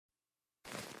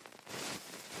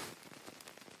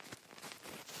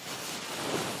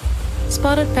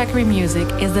Spotted Peccary Music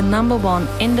is the #1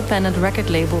 independent record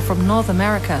label from North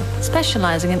America,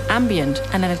 specializing in ambient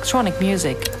and electronic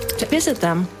music. To visit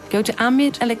them, go to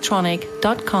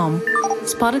ambientelectronic.com.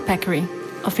 Spotted Peccary,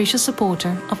 official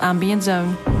supporter of Ambient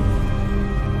Zone.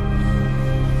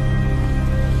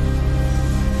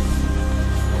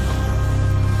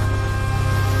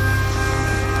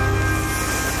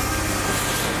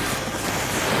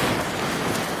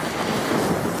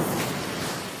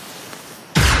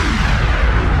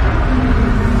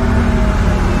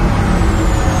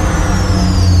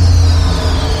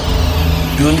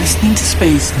 You're listening to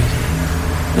Space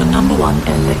Needle, your #1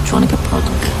 electronica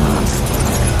podcast.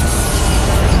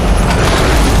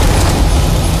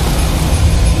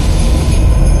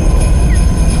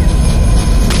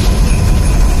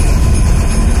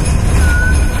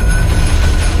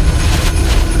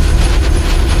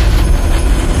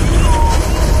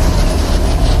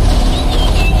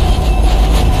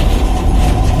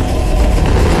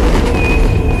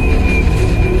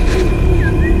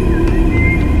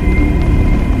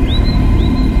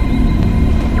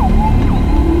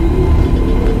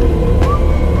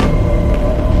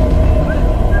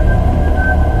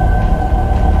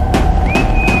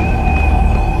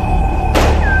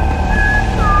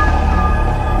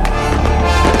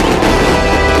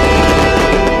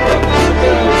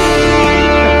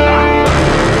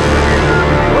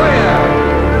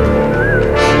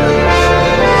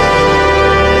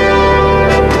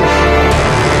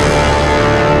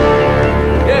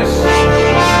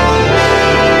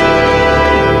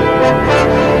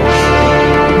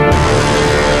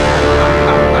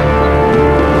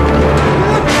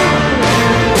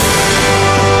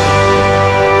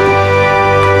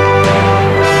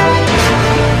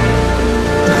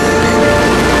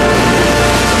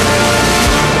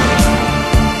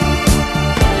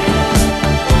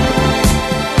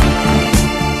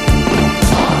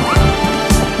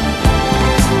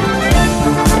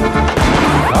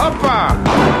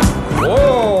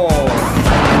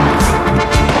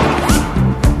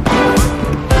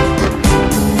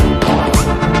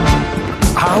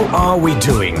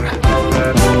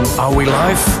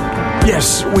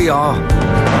 Yes, we are.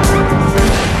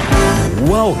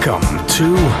 Welcome to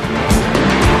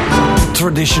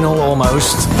Traditional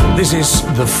Almost. This is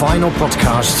the final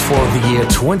podcast for the year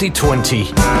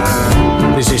 2020.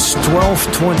 This is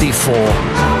 1224,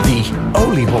 the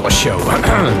Oliebollen Show.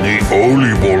 The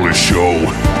Oliebollen Show.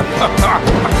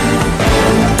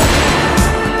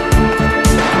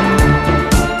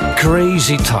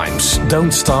 Crazy times.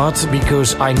 Don't start,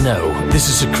 because I know this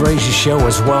is a crazy show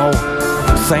as well.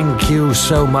 Thank you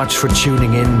so much for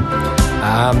tuning in.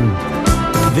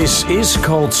 This is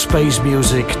called Space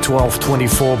Music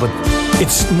 1224, but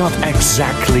it's not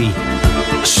exactly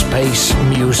space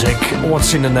music.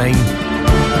 What's in the name?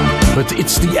 But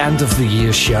it's the end of the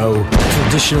year show.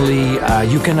 Traditionally,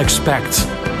 you can expect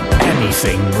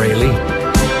anything, really.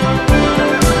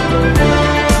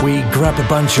 We grab a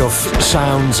bunch of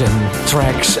sounds and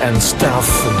tracks and stuff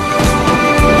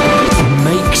and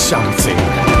make something.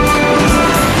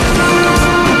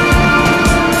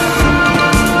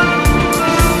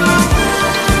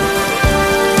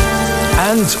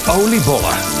 And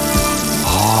oliebollen.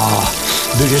 Oh,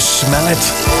 do you smell it?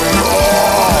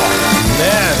 Oh,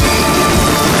 man.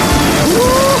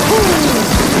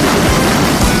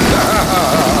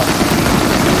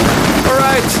 All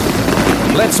right,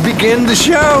 let's begin the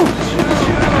show.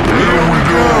 Here we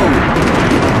go.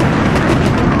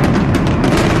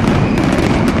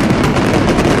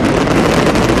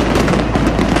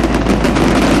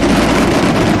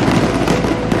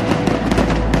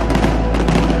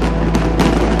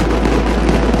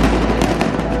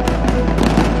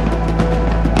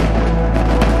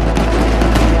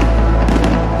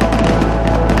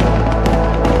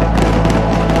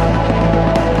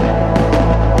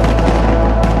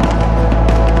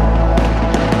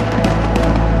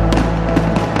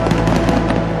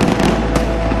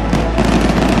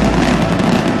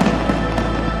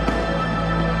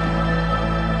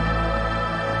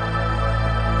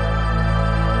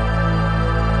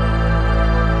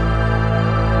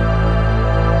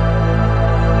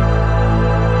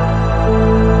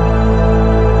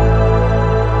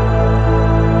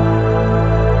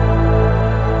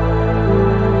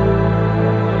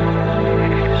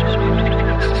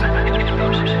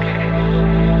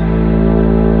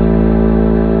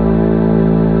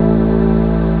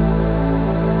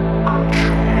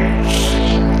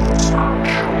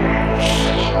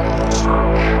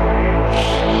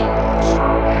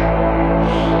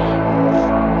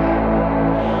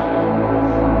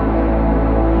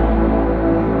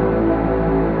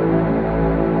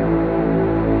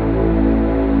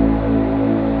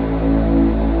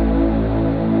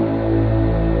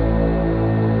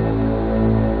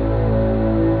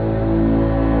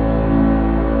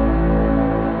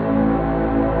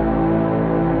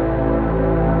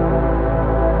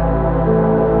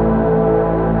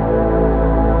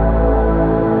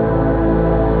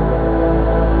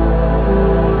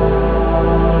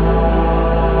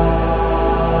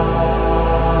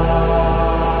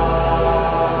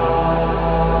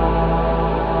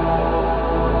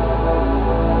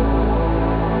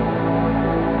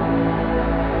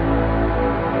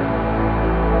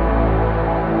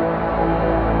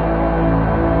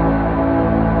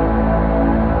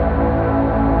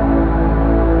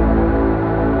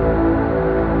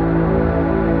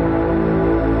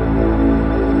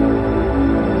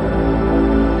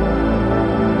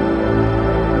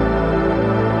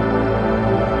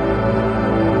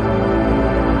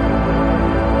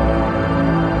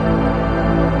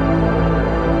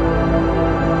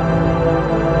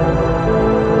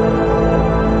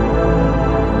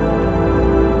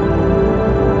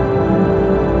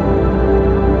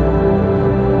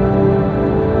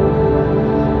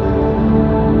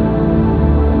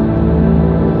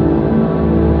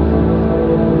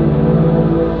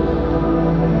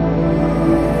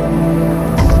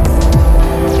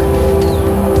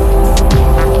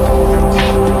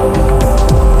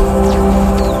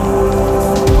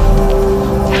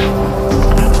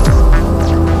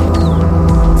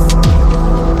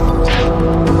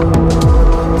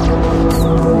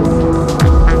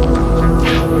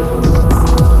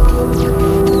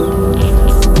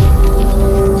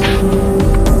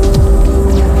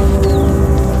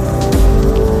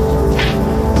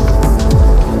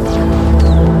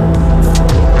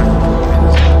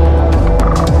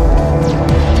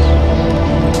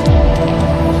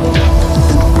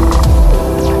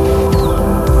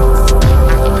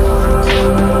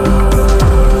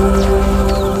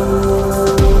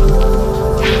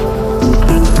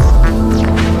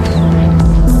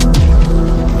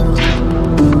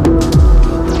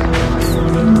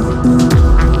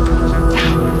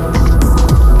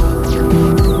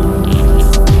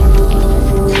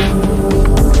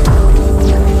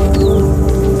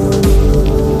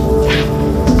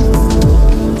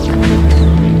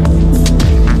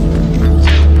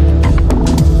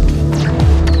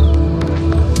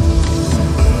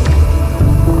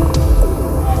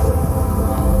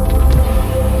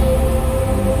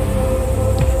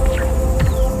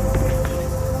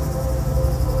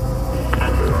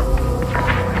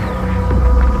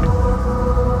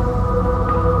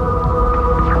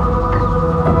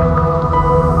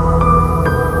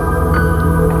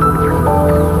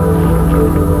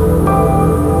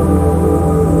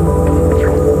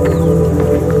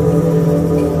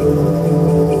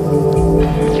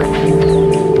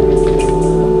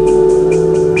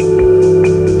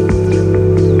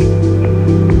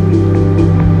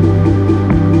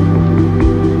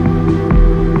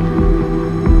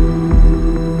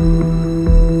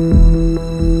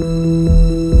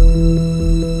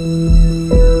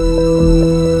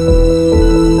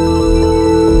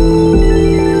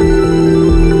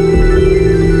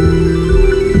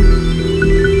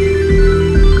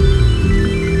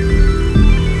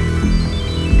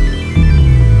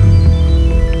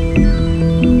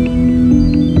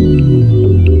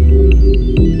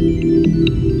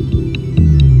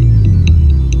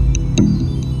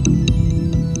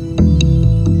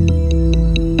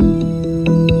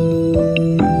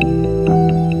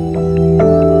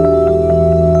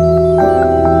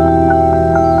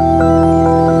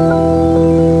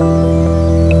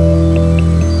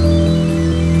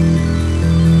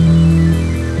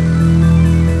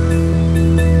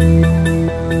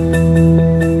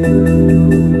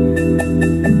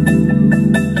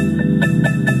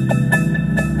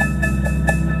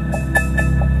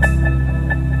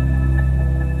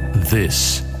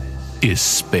 is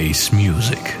space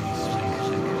music.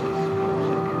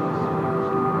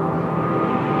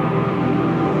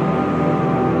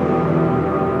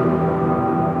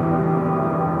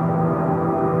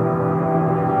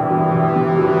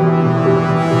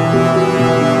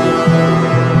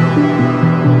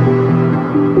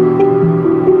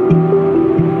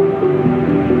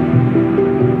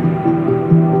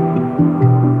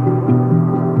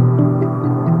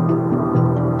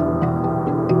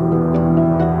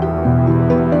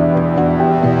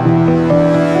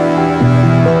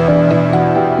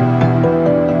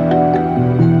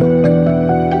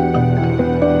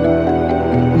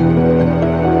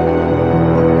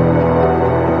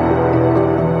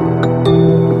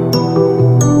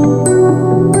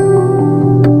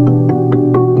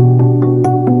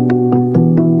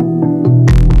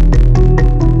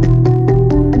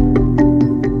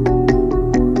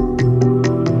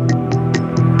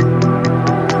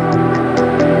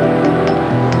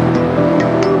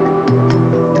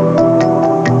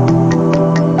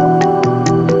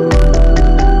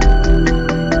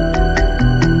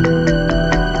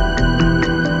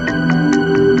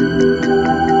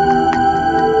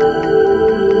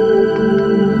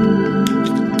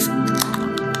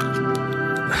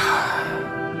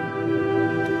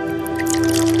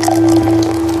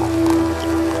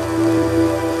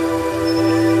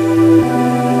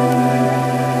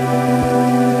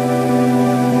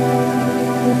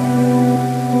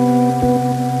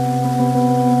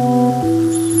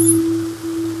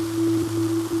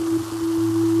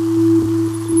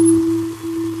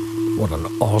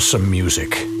 Awesome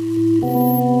music.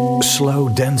 Slow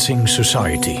Dancing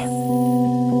Society.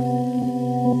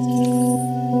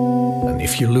 And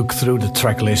if you look through the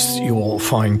track list, you will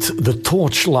find the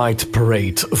Torchlight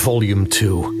Parade Volume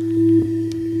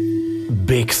 2.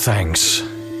 Big thanks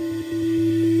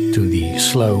to the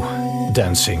Slow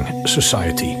Dancing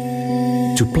Society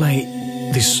to play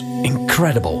this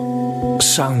incredible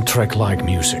soundtrack-like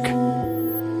music.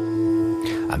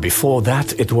 And before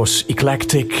that, it was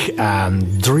Eclectic,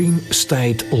 and Dream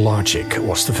State Logic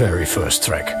was the very first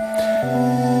track.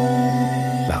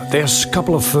 Now, there's a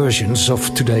couple of versions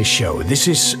of today's show. This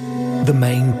is the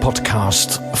main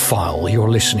podcast file you're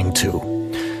listening to.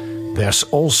 There's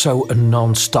also a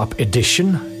non-stop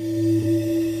edition.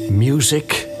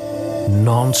 Music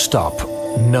non-stop.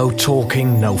 No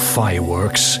talking, no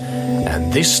fireworks.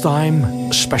 And this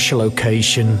time, special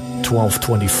occasion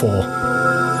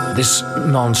 1224. This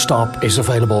non-stop is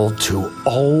available to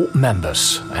all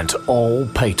members and all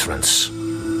patrons.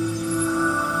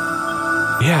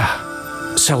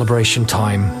 Yeah, celebration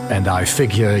time, and I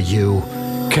figure you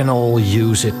can all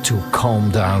use it to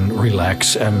calm down,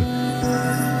 relax,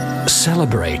 and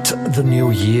celebrate the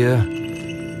new year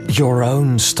your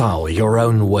own style, your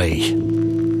own way.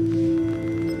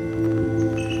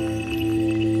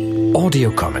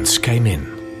 Audio comments came in,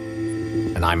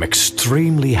 and I'm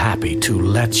extremely happy to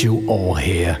let you all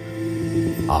hear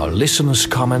our listeners'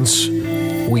 comments.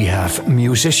 We have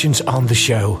musicians on the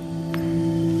show.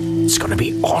 It's gonna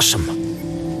be awesome.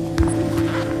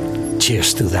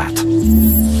 Cheers to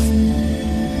that.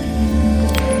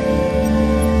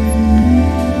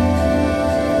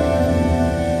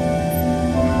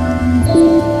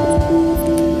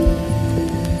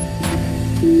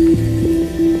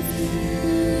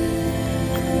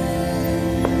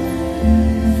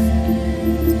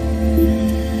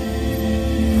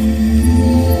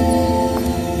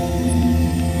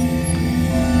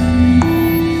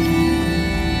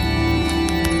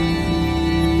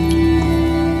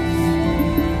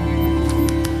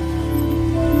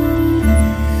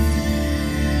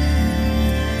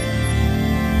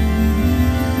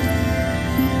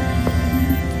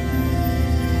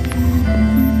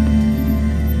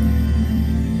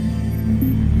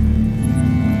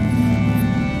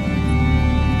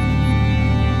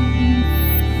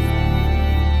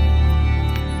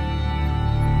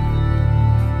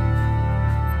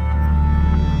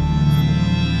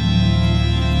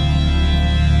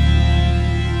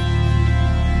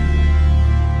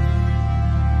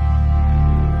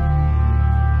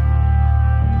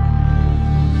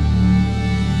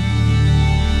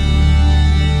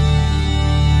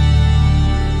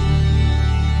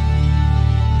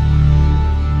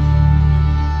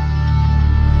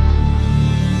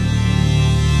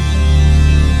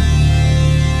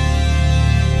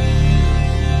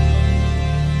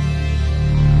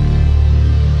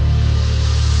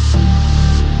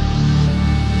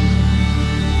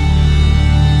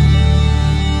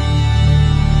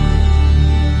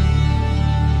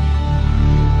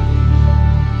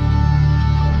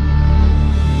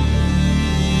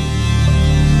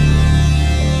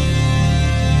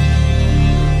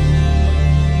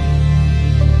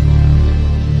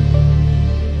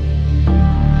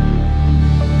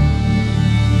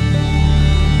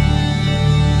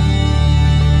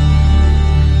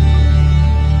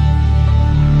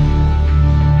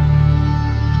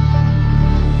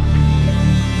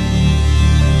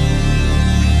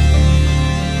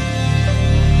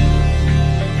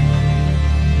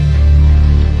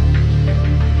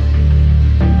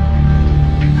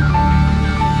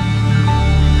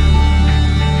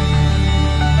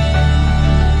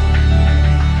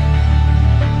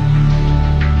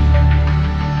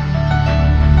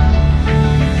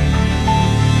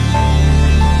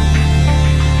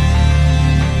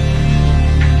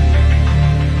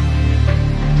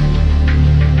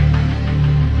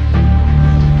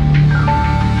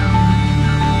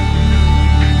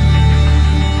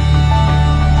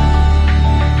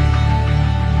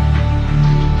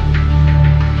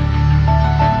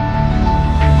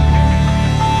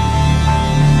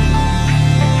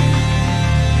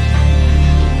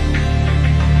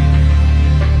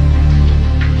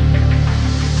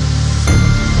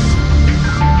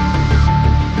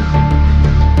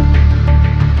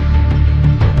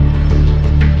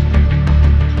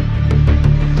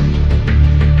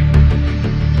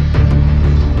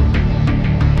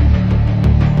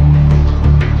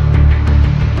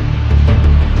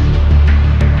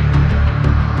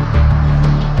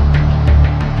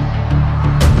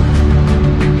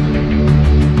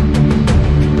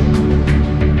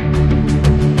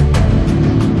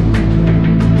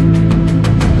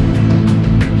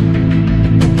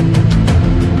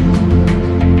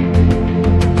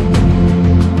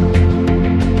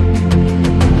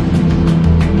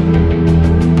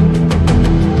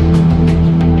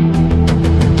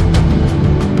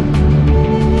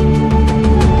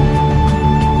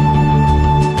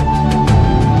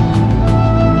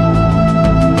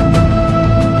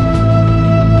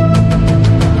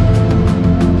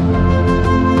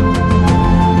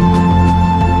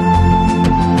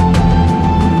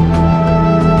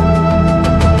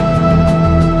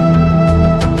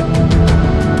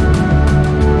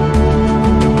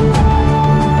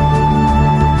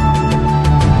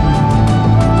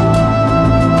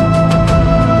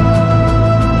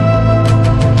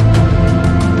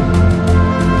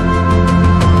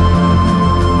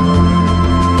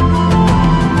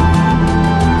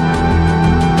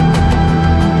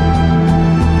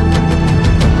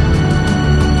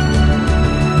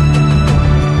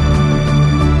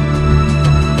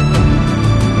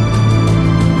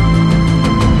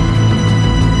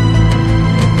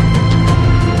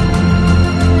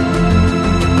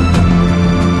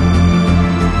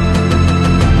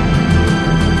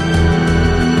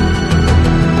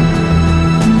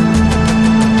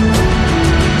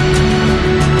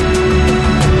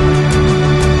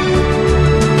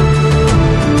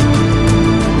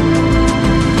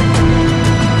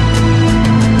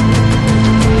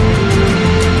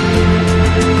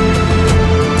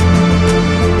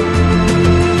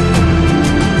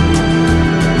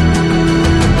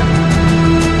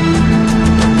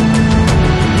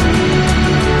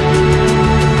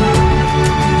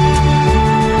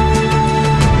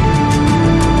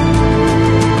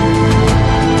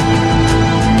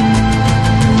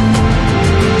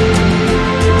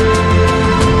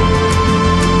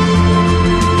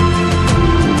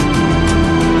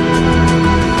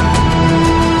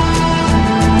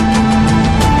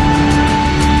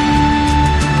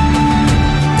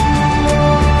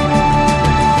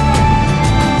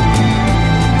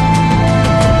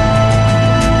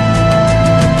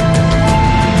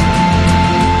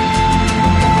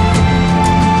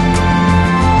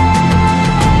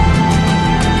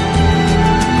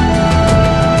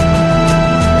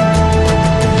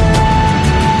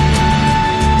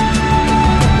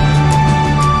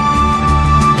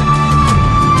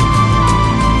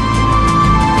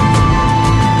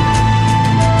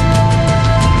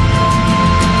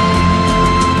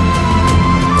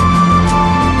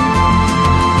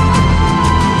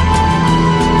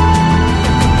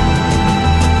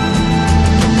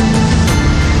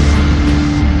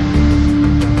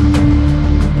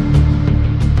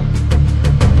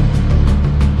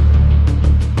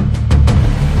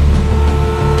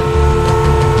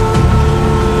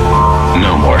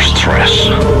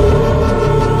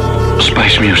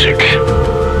 Music,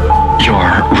 your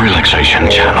relaxation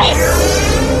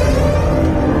channel.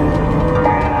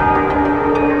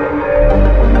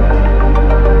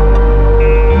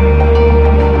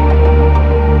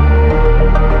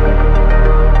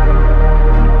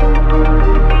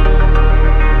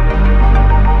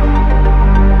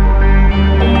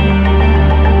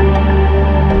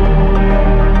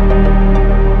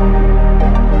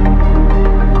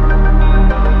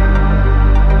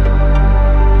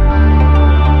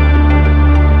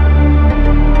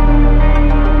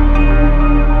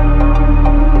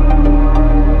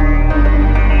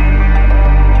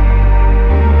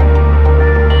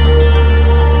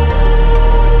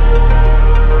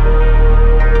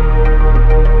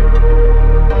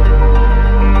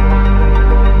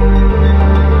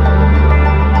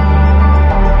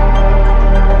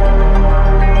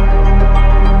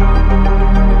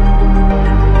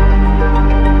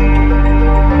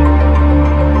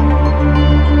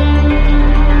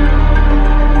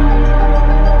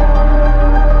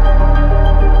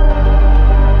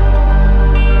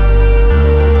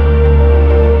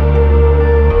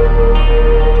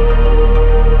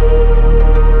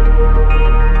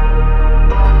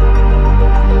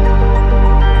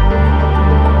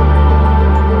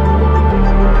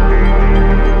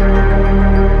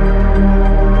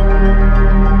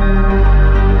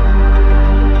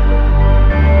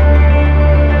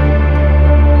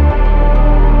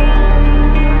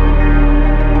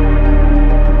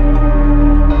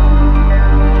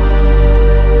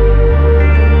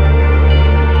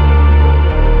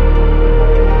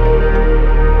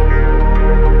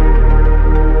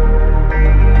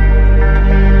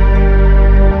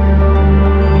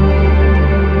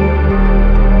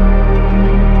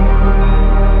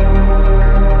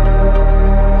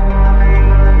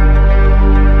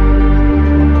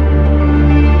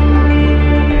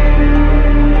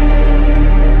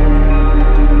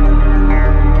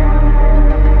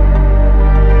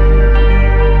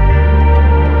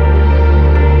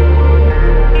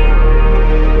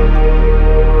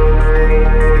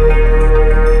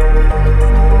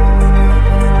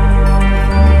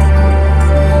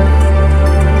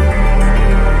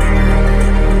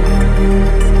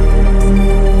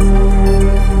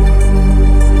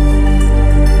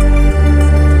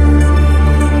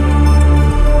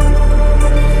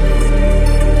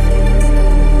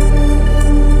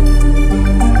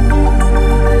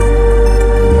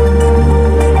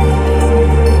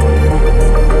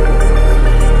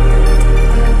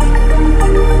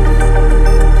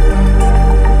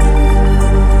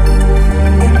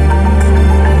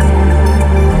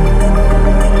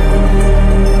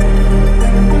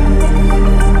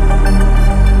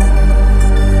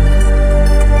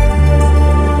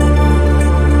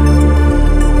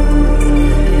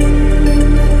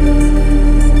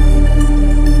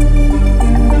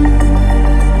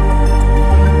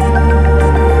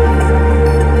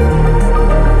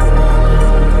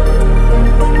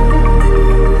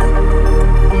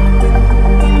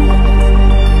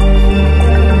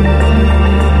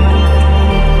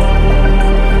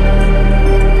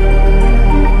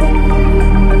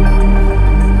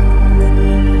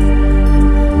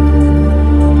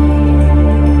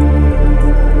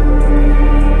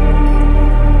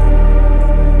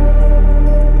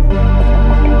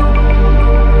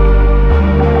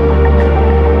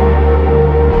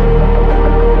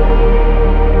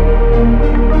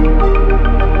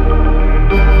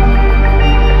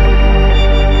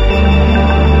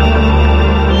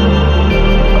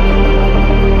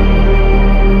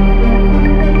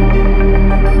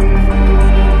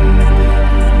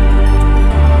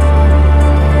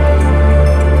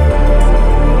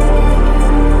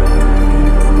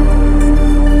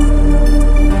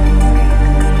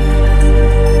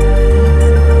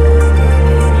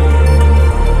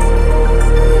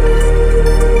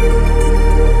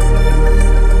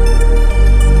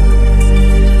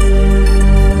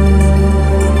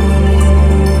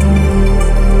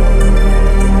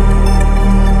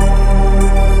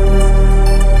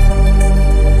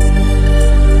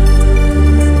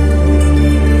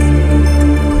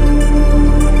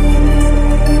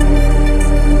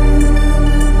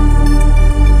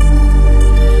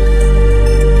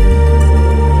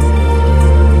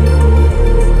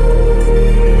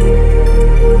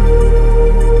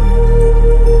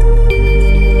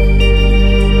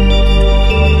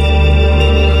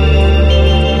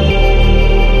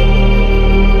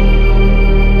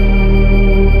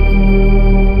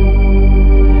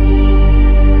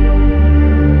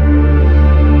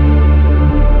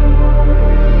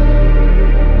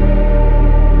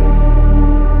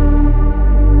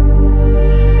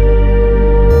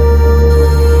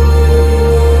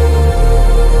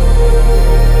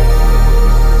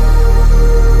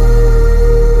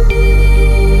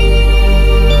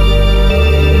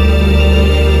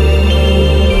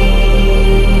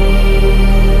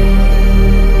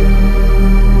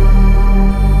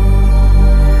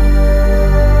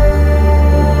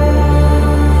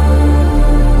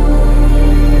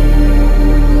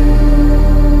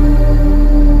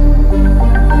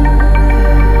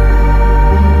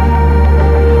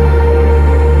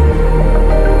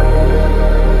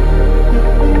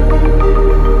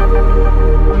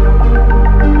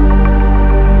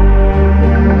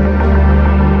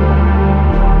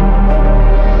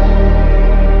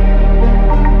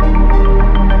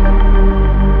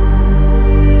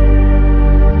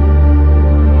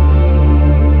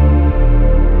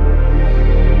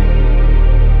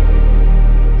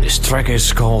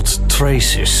 is called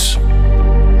Traces,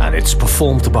 and it's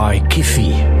performed by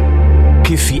Kiffy.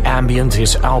 Kiffy Ambient,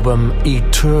 his album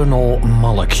Eternal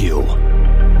Molecule.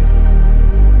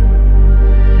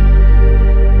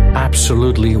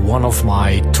 Absolutely one of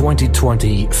my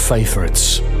 2020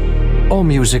 favorites. All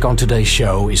music on today's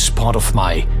show is part of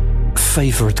my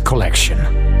favorite collection.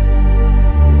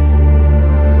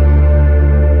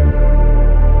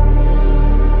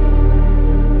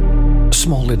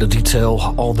 Small little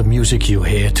detail, all the music you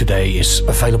hear today is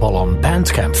available on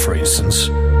Bandcamp, for instance.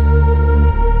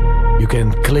 You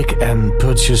can click and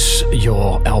purchase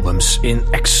your albums in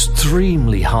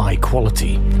extremely high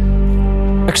quality.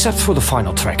 Except for the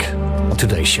final track on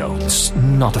today's show. It's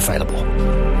not available.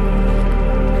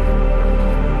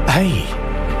 Hey,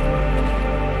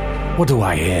 what do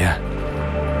I hear?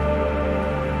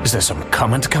 Is there some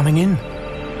comment coming in?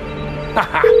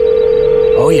 Haha.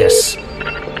 Oh yes,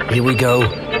 here we go.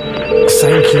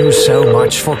 Thank you so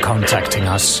much for contacting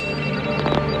us.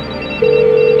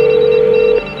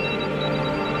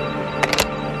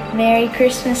 Merry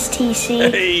Christmas,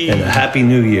 TC. Hey. And a Happy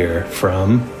New Year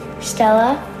from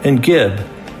Stella and Gib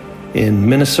in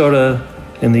Minnesota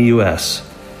in the U.S.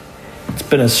 It's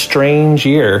been a strange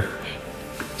year.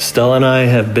 Stella and I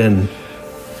have been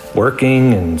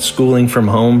working and schooling from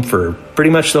home for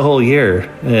pretty much the whole year.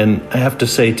 And I have to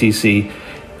say, TC,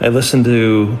 I listen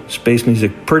to space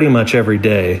music pretty much every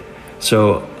day.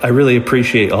 So I really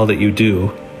appreciate all that you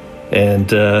do.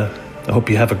 And I hope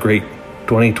you have a great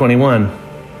 2021.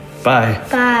 Bye.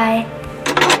 Bye.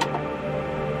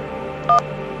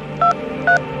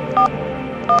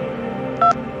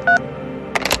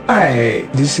 Hi,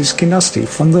 this is Kinasti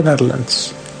from the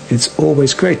Netherlands. It's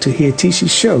always great to hear TC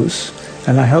shows,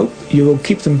 and I hope you will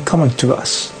keep them coming to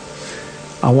us.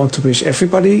 I want to wish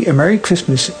everybody a Merry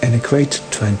Christmas and a great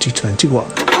 2021.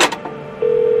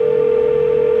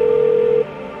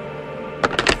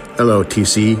 Hello,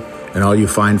 TC, and all you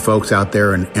fine folks out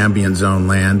there in Ambient Zone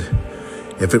land.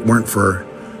 If it weren't for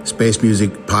Space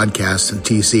Music Podcasts and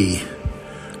TC,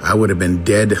 I would have been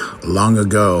dead long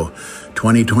ago.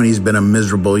 2020's been a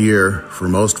miserable year for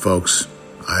most folks.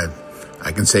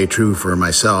 I can say true for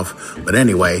myself. But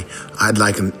anyway, I'd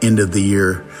like an end of the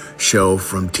year show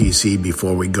from TC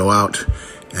before we go out.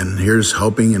 And here's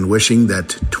hoping and wishing that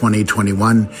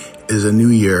 2021 is a new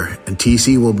year and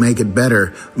TC will make it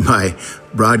better by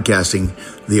broadcasting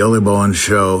the Ole Bowen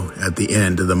show at the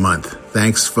end of the month.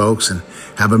 Thanks, folks, and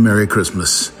have a Merry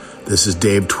Christmas. This is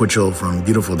Dave Twitchell from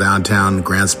beautiful downtown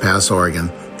Grants Pass, Oregon.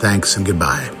 Thanks and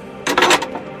goodbye.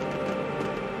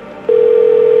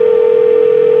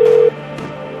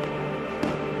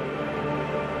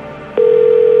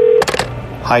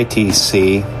 Hi,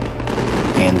 TC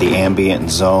and the Ambient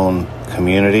Zone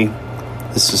community.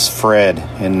 This is Fred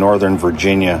in Northern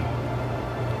Virginia.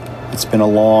 It's been a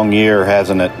long year,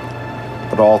 hasn't it?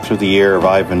 But all through the year,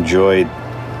 I've enjoyed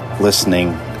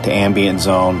listening to Ambient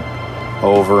Zone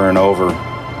over and over.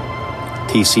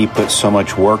 TC put so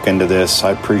much work into this.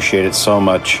 I appreciate it so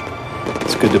much.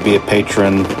 It's good to be a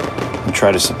patron and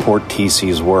try to support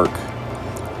TC's work.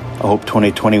 I hope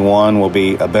 2021 will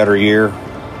be a better year,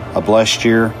 a blessed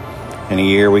year, and a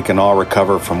year we can all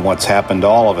recover from what's happened to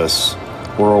all of us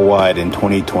worldwide in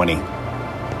 2020.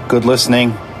 Good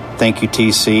listening. Thank you,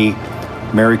 TC.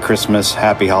 Merry Christmas.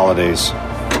 Happy holidays.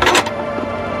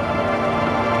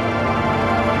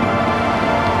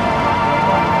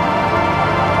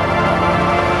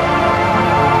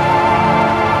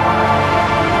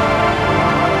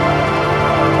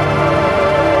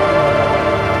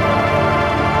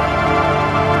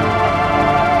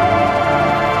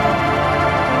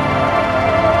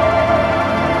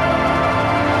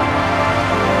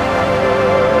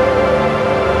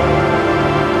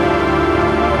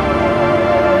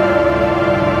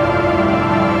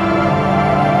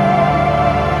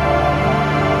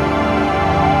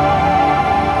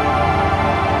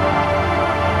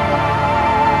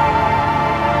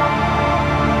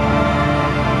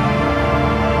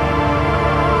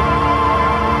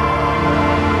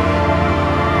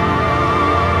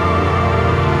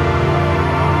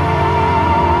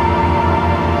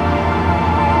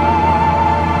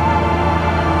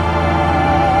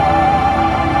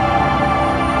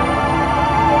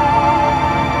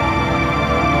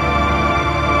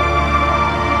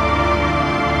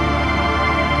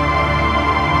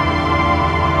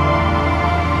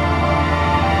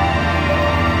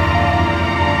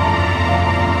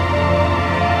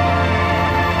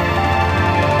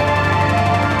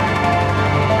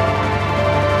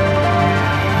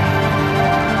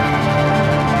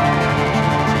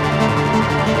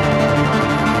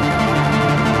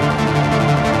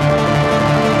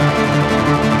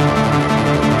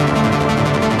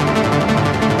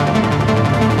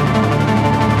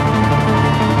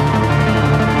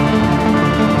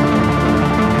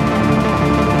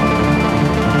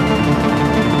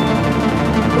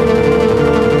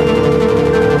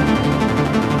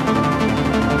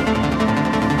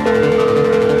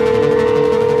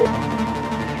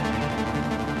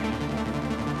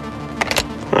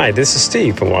 Hi, this is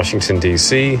Steve from Washington,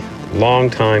 D.C.,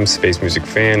 longtime Space Music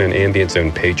fan and Ambient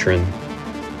Zone patron.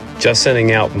 Just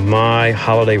sending out my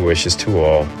holiday wishes to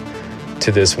all,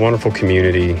 to this wonderful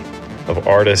community of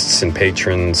artists and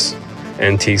patrons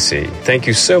and TC. Thank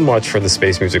you so much for the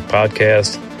Space Music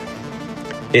Podcast.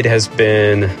 It has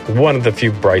been one of the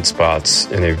few bright spots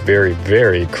in a very,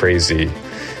 very crazy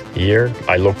year.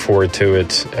 I look forward to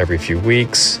it every few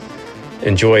weeks.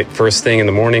 Enjoy it first thing in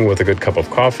the morning with a good cup of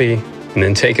coffee, and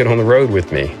then take it on the road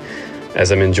with me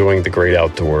as I'm enjoying the great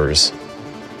outdoors.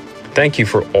 Thank you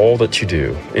for all that you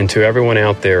do, and to everyone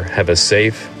out there, have a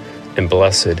safe and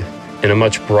blessed and a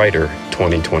much brighter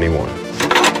 2021.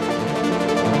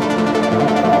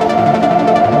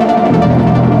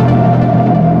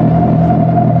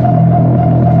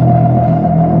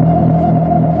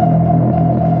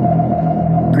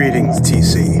 Greetings,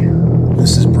 TC.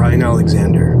 This is Brian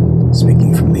Alexander,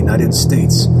 speaking from the United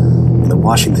States in the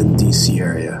Washington, D.C.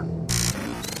 area.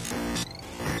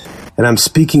 And I'm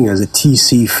speaking as a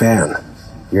TC fan.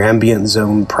 Your Ambient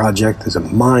Zone project is a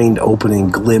mind-opening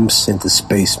glimpse into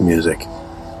space music.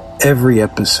 Every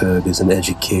episode is an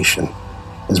education,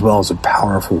 as well as a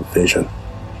powerful vision.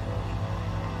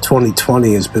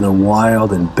 2020 has been a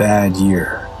wild and bad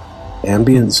year.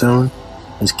 Ambient Zone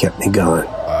has kept me going.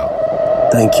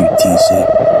 Thank you, TC.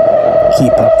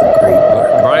 Keep up the great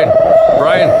work. Brian!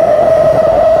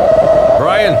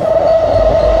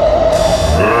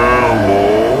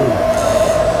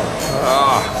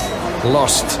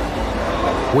 Lost.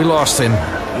 We lost him.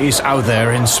 He's out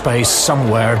there in space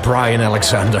somewhere, Brian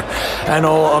Alexander. And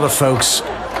all other folks.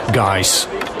 Guys,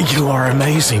 you are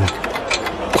amazing.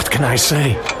 What can I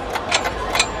say?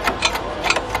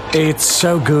 It's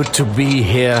so good to be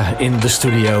here in the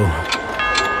studio,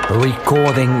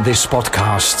 recording this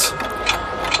podcast.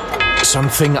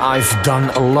 Something I've done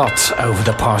a lot over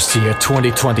the past year,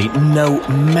 2020, no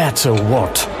matter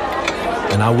what.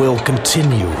 And I will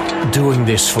continue doing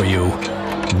this for you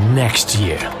next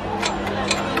year.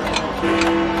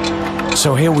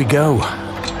 So here we go.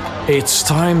 It's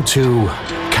time to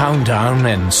count down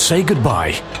and say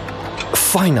goodbye,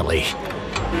 finally,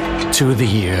 to the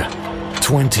year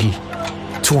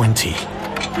 2020.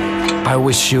 I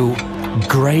wish you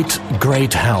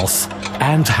great health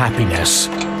and happiness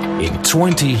in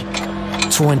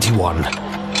 2021.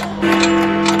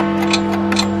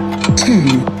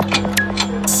 10.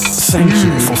 Thank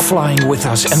you for flying with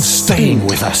us and staying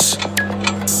with us. 7,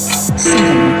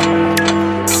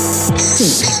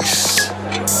 6,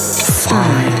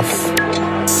 5,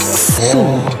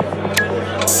 4,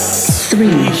 3,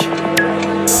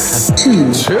 2,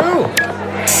 1, 0.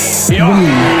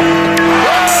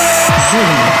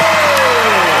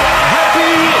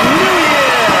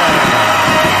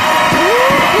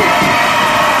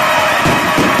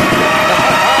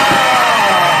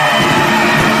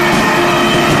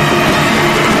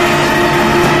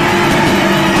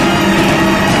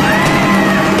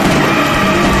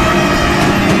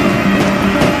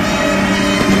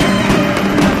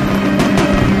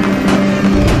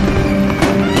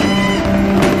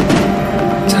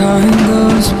 Time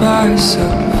goes by so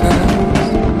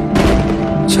fast.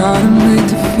 Try to make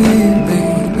the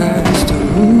feeling last.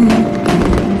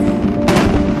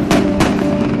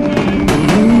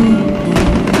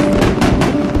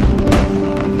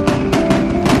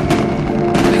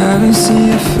 Haven't seen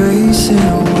your face in a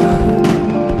while.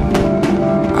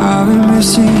 I've been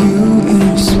missing you and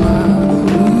your smile.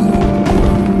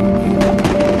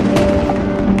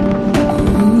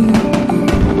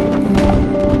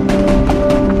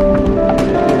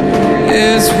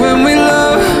 It's when we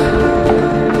love,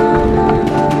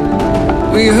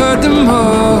 we hurt the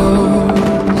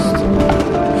most.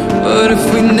 But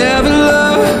if we never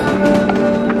love,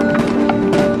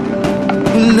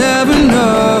 we'll never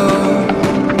know.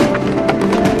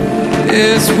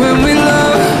 It's when we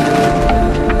love,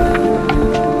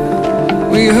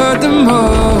 we hurt the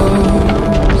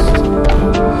most.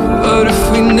 But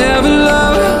if we never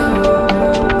love,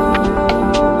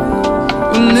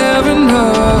 we'll never know.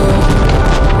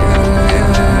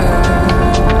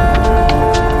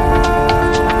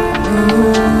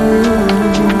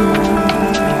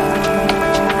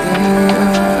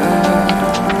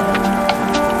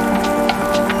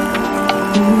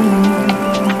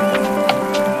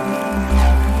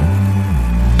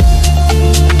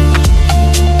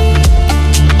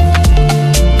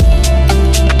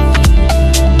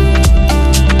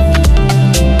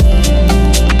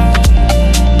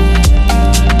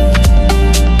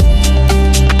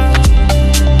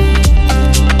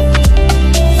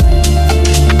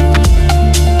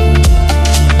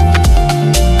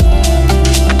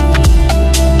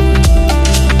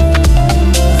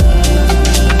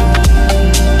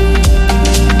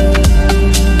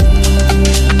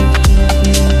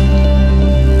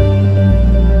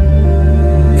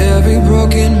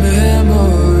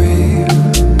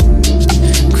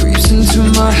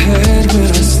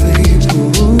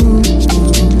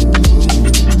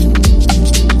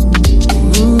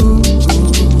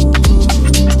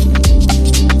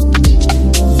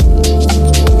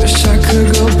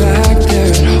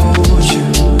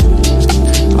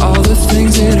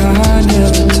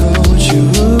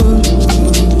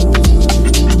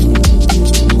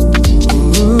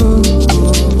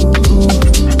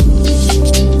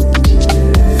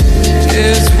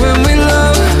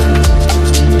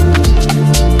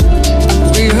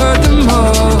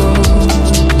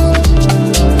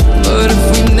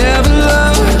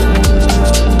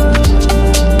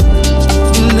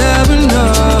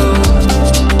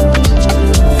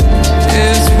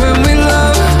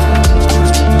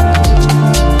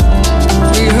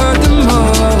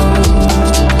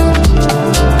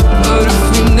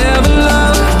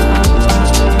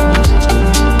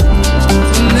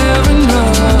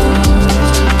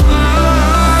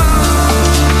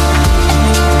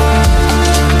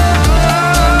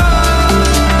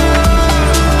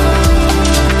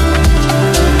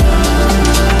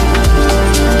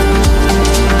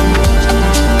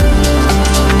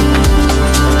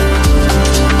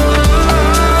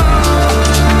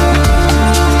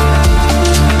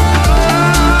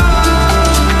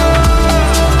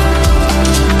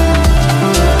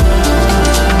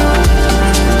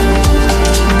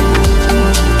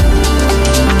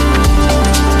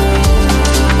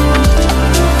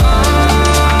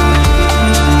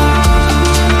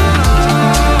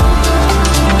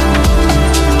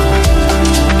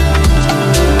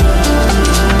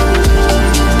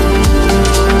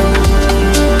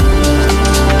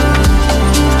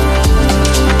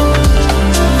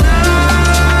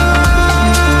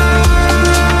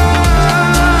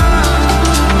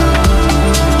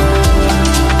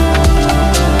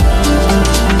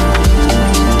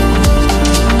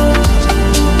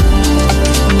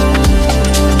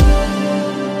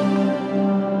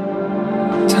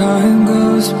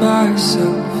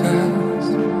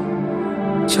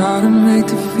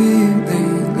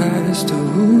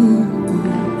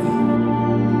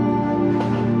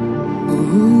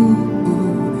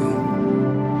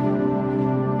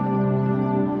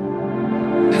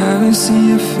 Haven't seen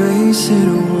your face in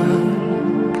a while.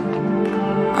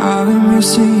 I've been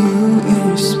missing you and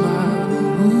your smile.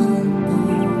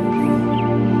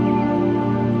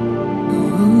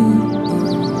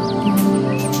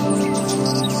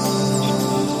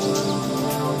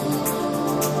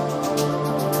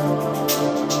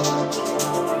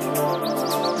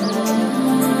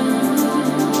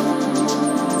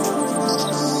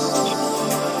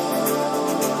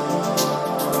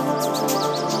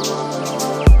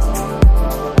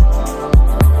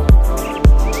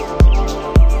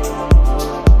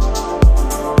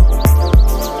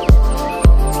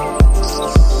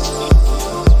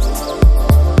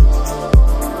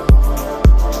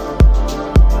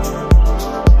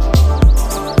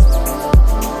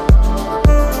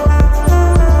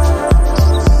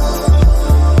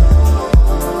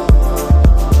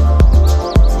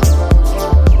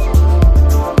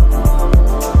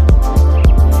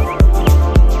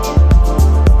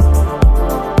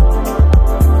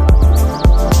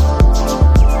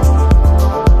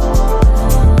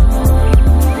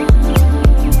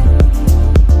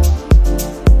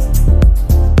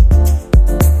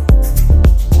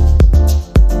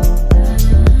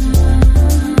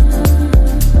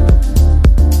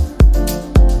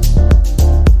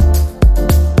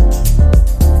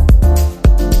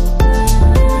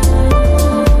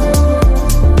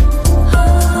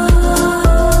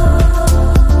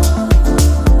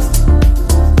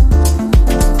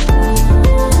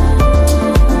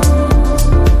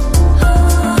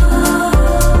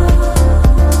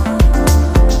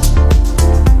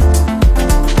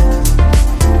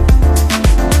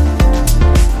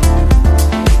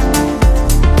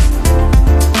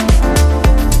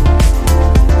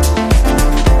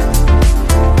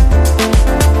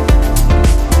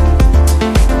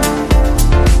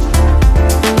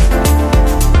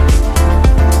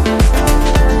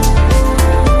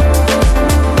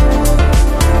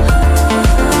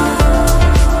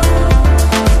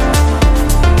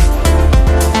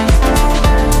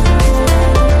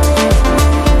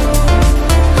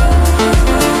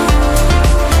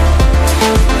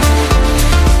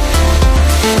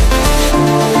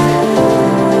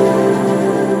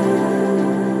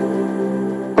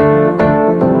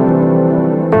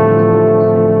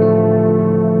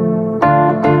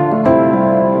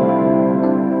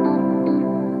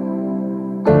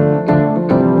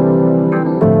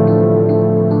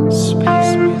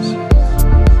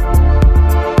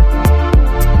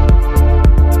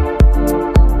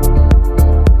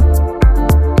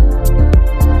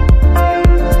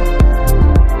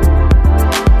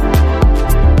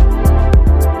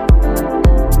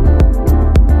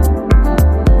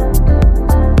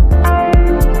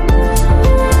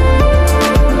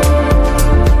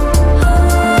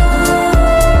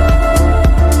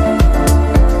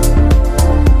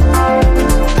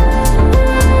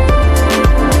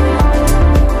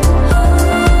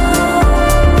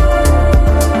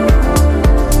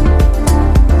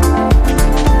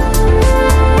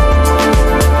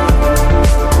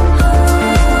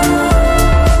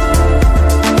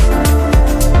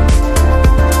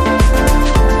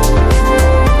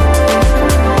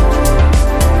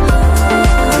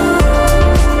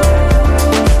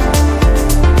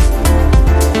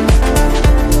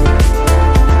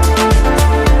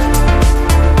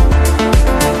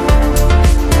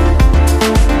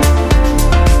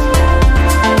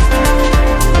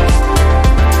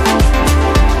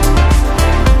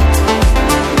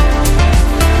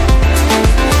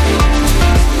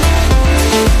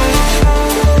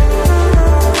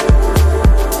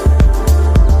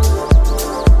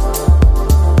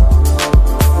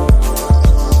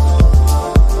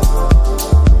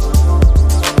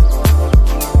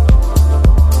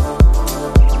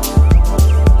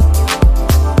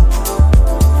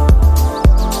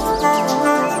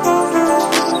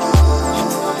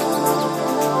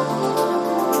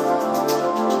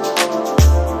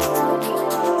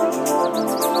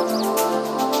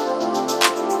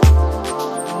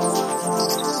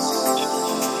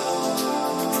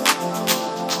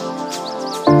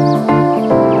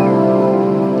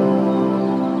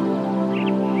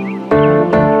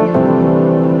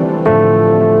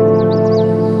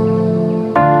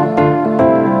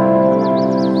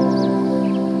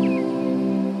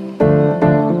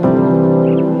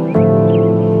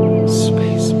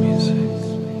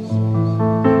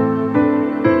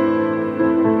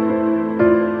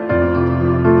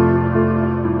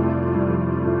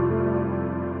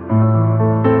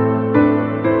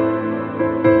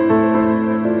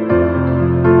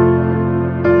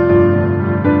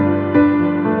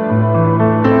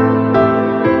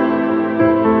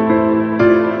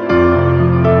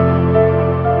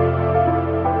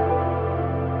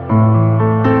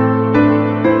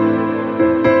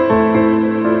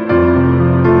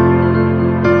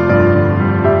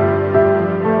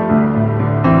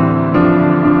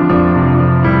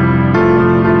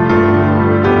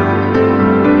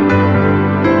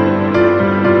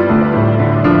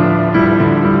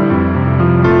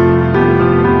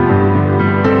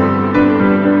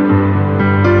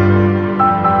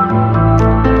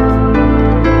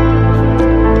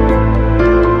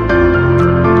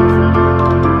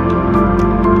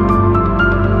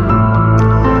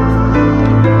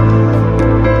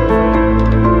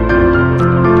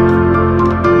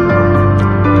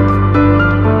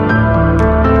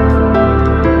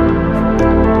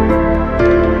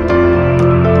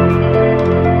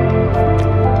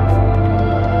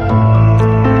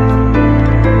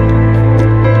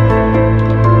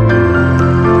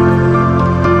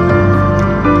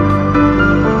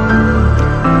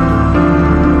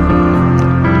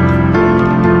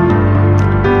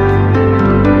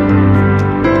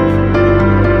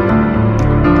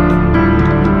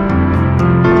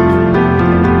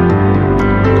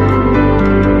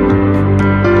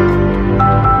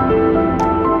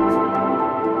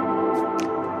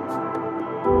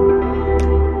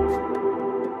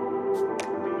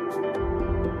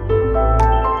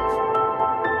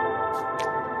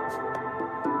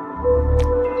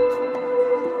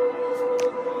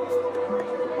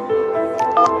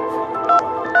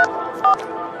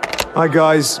 Hi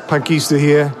guys, Pankista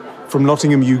here from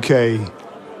Nottingham, UK.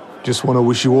 Just want to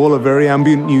wish you all a very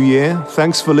ambient new year.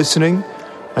 Thanks for listening,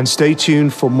 and stay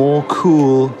tuned for more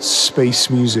cool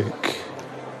space music.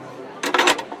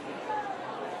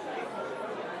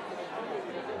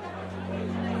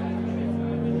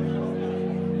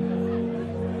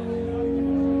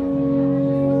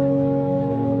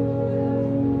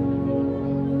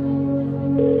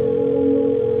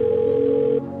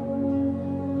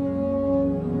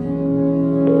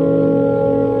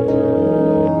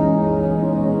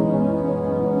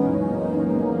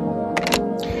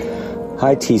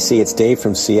 Hi TC, it's Dave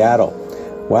from Seattle.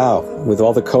 Wow, with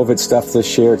all the COVID stuff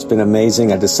this year, it's been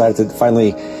amazing. I decided to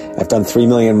finally, I've done 3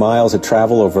 million miles of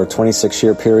travel over a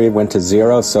 26-year period, went to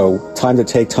 0, so time to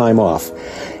take time off.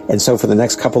 And so for the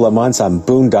next couple of months, I'm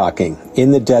boondocking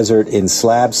in the desert in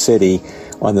Slab City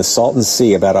on the Salton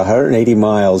Sea, about 180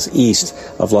 miles east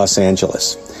of Los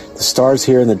Angeles. The stars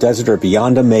here in the desert are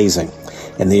beyond amazing,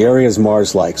 and the area is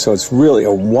Mars-like, so it's really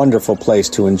a wonderful place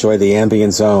to enjoy the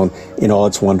ambient zone in all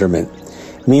its wonderment.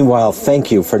 Meanwhile,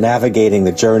 thank you for navigating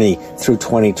the journey through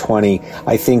 2020.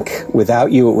 I think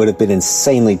without you, it would have been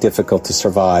insanely difficult to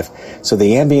survive. So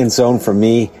the ambient zone for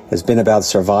me has been about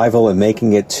survival and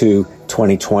making it to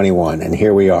 2021. And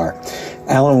here we are.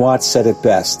 Alan Watts said it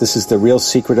best. This is the real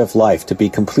secret of life, to be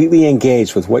completely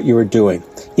engaged with what you are doing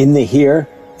in the here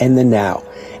and the now.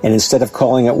 And instead of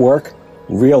calling it work,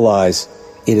 realize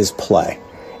it is play.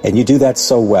 And you do that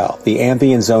so well. The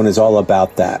ambient zone is all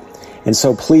about that. And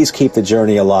so please keep the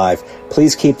journey alive.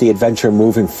 Please keep the adventure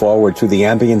moving forward through the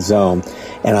ambient zone.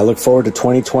 And I look forward to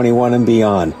 2021 and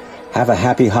beyond. Have a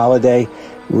happy holiday,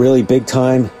 really big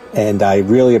time, and I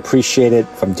really appreciate it.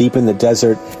 From deep in the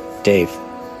desert, Dave.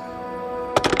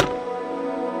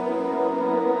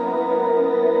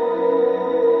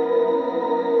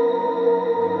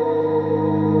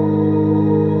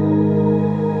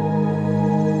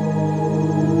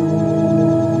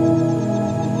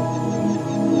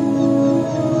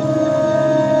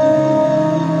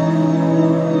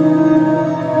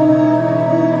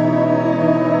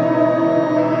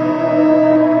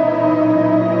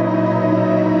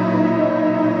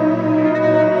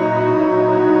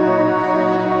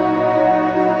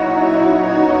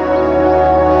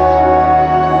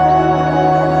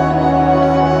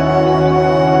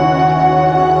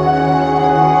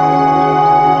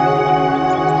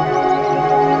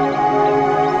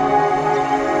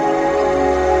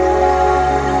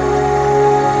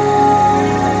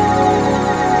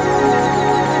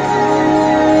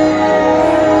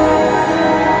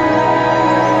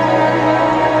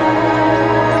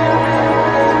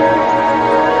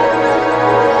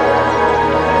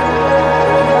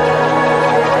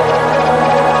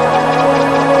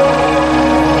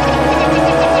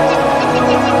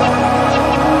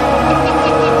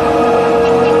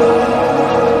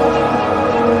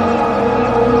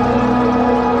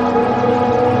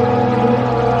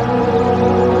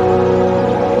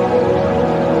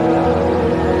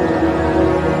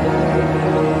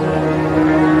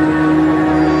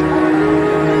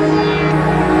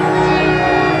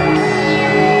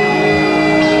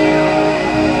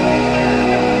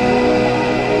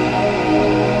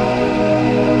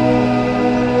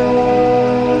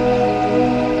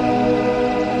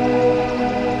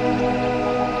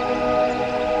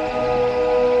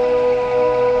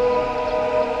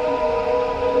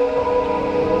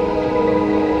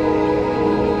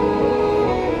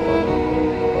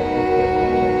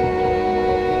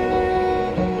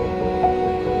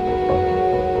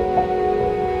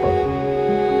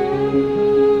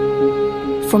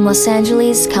 From Los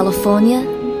Angeles, California,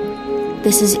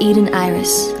 this is Eden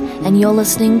Iris, and you're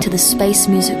listening to the Space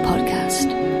Music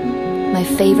Podcast, my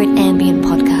favorite ambient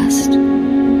podcast.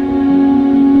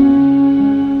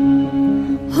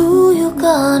 Who you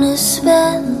gonna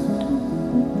spend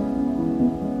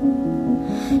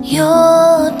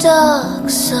your dark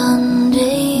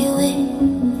Sunday with?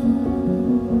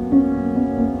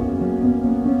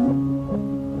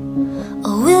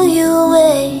 Or will you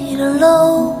wait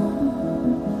alone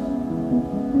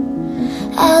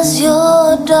as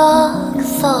your dark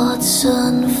thoughts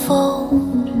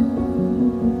unfold?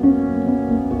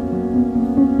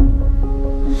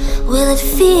 Will it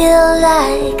feel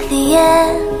like the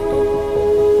end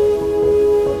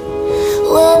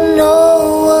when no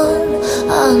one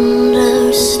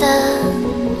understands?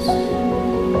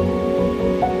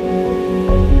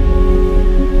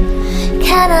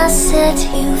 Can I set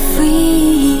you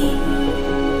free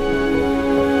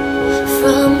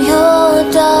from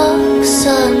your dark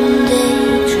Sunday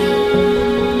dream?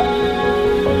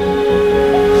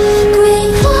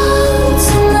 Green clouds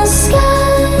in the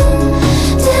sky,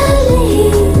 deadly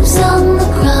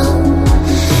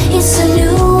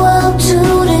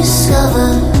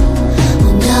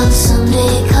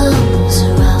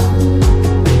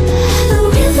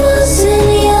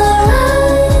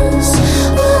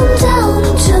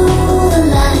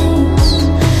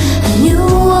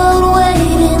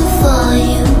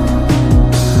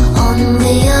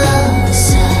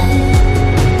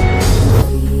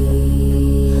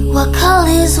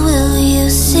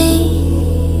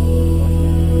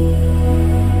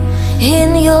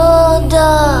your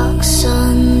dark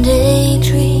Sunday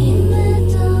dream?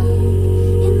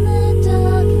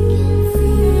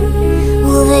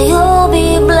 Will they all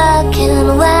be black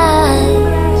and white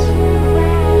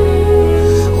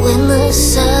when the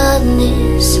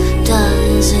sadness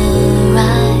does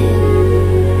arrive?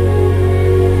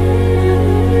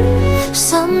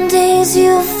 Some days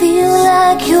you feel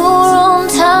like you're on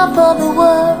top of the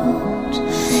world.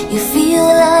 You feel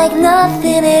like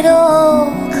nothing at all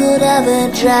could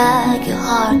ever drag your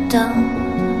heart down.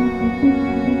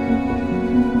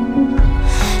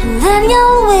 And then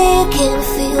you wake and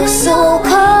feel so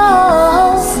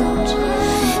cold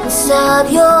inside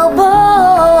your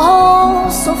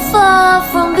bones, so far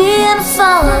from being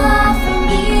found.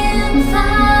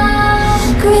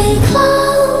 Gray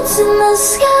clouds in the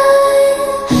sky,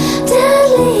 dead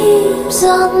leaves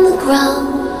on the ground.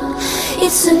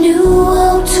 It's a new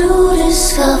world to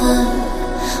discover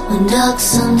when dark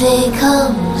Sunday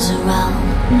comes around.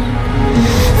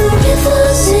 The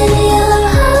rivers in your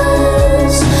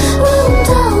eyes run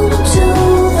down into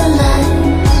the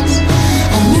lights.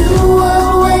 A new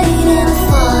world waiting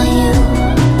for you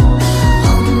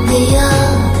on the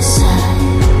other side.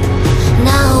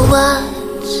 Now what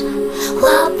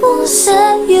will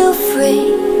set you free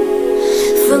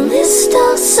from this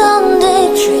dark Sunday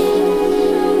dream?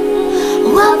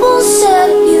 What will set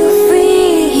you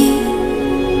free?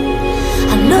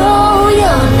 I know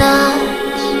you're not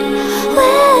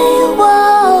where you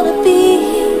wanna be,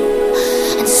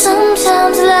 and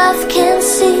sometimes life can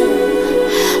seem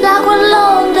like one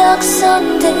long dark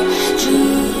Sunday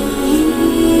dream.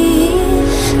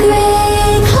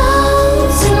 Gray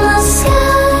clouds in the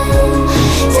sky,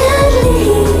 dead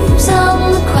leaves on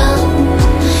the ground.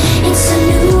 It's a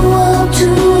new world to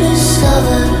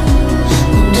discover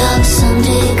when dark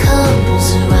Sunday comes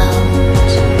around.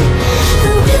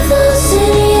 The rivers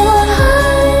in your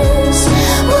eyes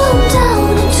run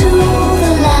down into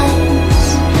the lights.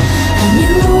 A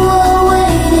new world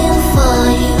waiting for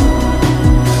you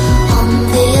on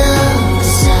the other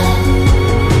side.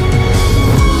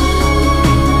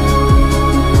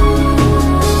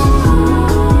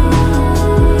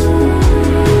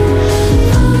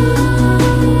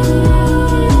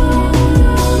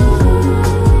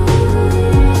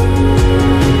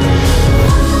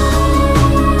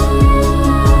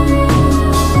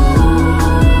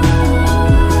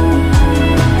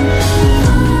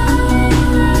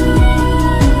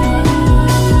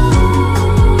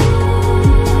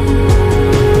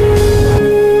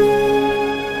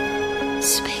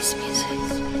 Space music.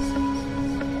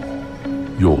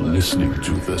 You're listening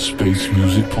to the Space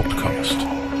Music Podcast.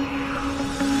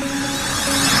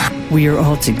 We are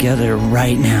all together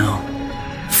right now,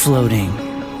 floating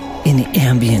in the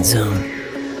ambient zone.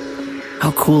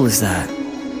 How cool is that?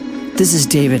 This is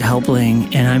David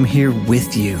Helpling, and I'm here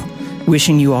with you,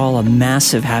 wishing you all a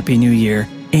massive Happy New Year,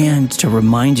 and to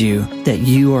remind you that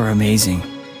you are amazing.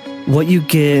 What you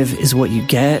give is what you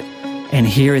get, and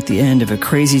here at the end of a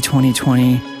crazy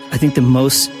 2020, I think the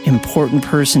most important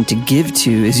person to give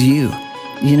to is you.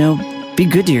 You know, be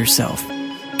good to yourself.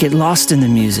 Get lost in the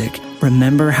music.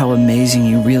 Remember how amazing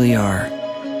you really are.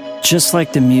 Just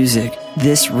like the music,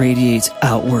 this radiates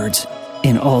outwards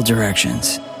in all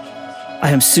directions. I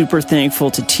am super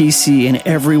thankful to TC and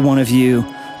every one of you,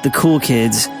 the cool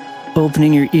kids,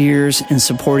 opening your ears and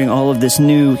supporting all of this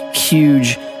new,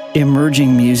 huge,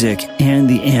 emerging music and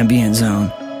the ambient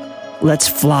zone. Let's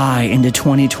fly into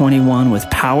 2021 with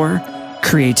power,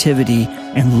 creativity,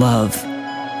 and love.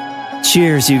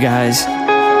 Cheers, you guys.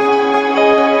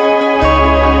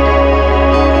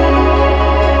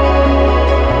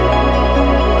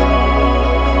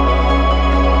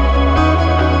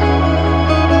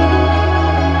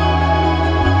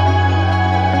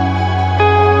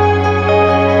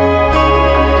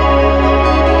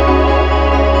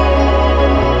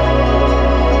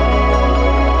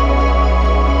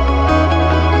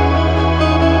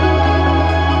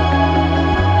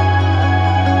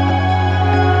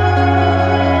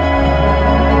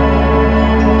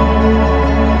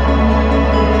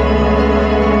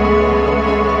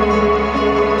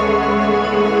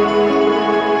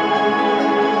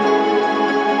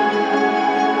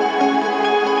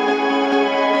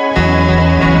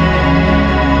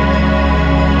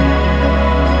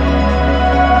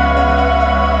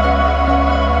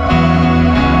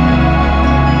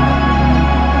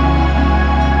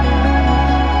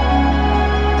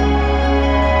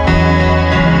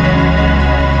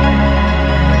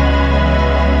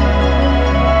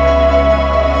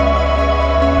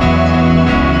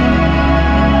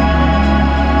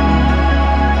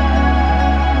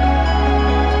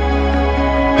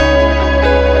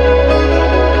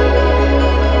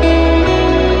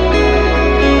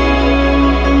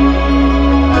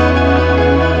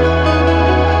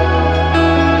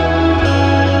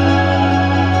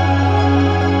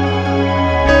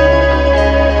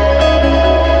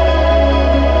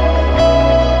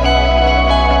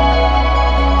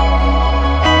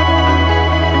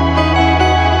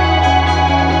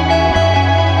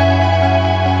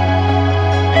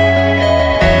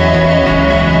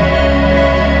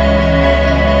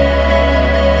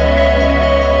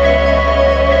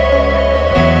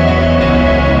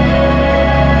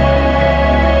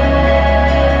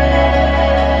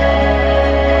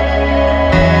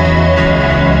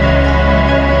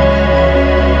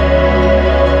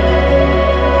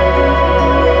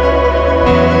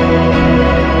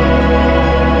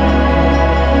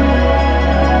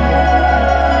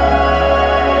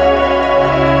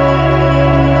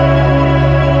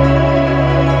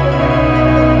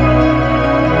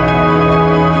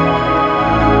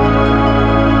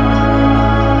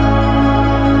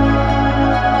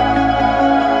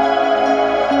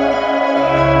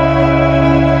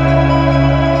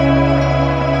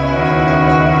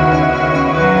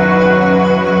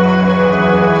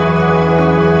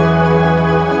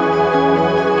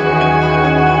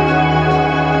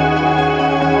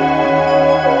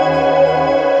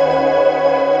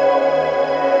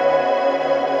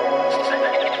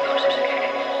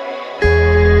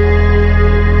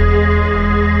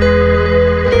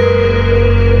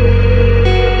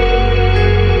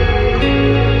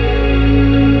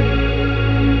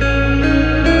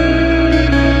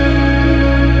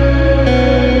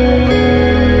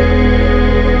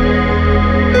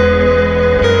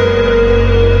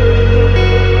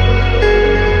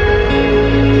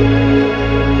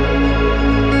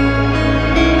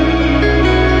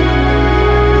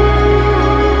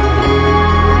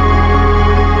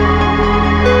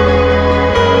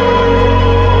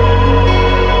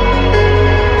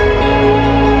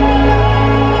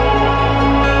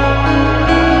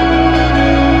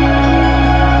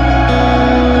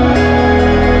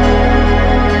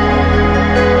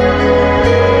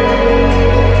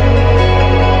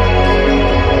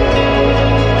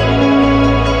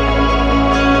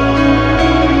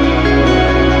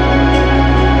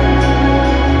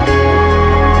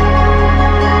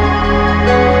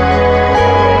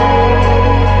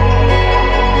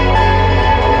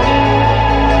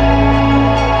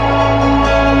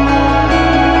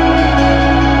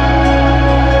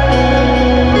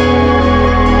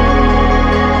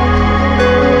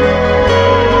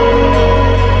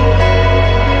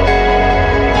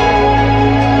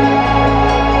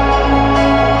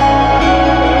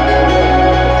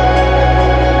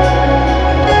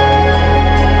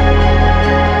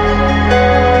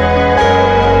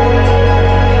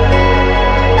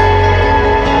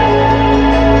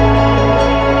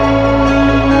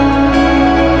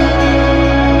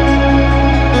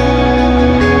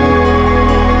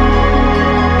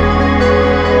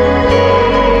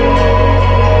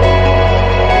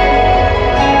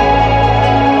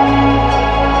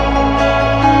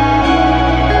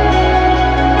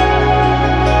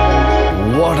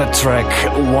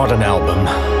 track, what an album.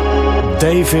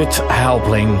 David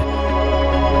Helpling,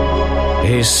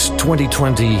 his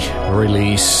 2020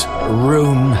 release,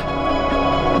 Room,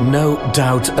 no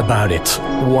doubt about it,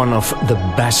 one of the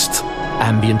best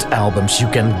ambient albums you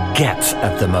can get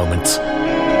at the moment.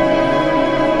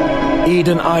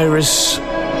 Eden Iris,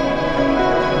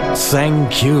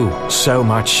 thank you so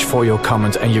much for your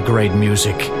comment and your great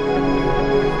music.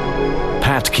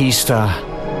 Pat Keister,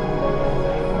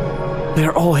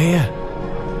 they're all here.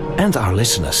 And our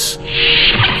listeners.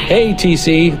 Hey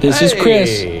TC, this is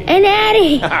Chris. And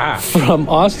Addie. From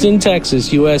Austin,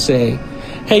 Texas, USA.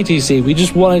 Hey TC, we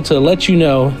just wanted to let you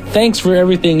know, thanks for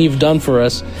everything you've done for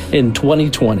us in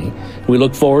 2020. We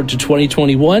look forward to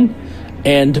 2021.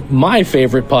 And my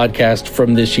favorite podcast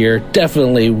from this year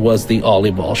definitely was the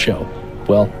Ollie Ball Show.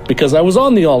 Well, because I was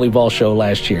on the Ollie Ball Show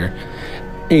last year.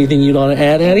 Anything you want to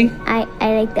add, Addie? I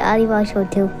like the Ollie Ball Show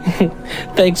too.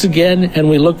 Thanks again, and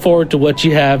we look forward to what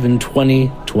you have in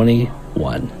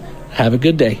 2021. Have a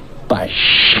good day. Bye.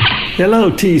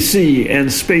 Hello, TC and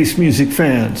space music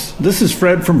fans. This is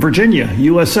Fred from Virginia,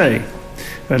 USA.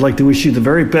 I'd like to wish you the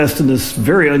very best in this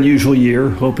very unusual year,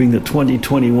 hoping that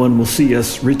 2021 will see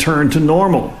us return to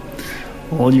normal.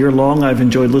 All year long, I've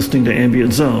enjoyed listening to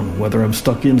Ambient Zone. Whether I'm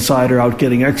stuck inside or out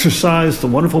getting exercise, the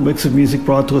wonderful mix of music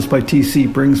brought to us by TC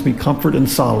brings me comfort and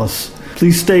solace.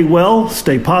 Please stay well,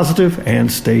 stay positive, and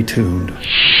stay tuned.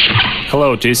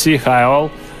 Hello, TC. Hi,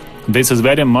 all. This is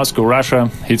Vadim, Moscow,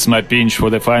 Russia. It's my pinch for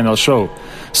the final show.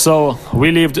 So,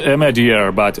 we lived a mad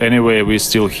year, but anyway, we're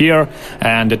still here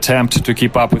and attempt to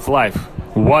keep up with life.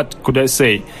 What could I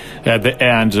say at the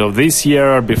end of this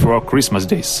year before Christmas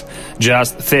days?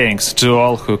 Just thanks to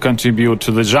all who contribute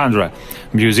to the genre,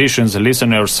 musicians,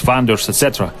 listeners, funders,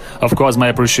 etc. Of course, my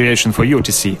appreciation for you,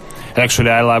 TC. Actually,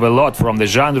 I love a lot from the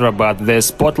genre, but the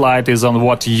spotlight is on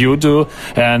what you do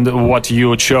and what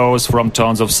you chose from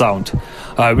Tones of Sound.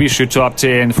 I wish you to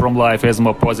obtain from life as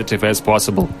more positive as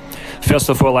possible. First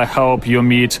of all, I hope you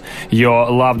meet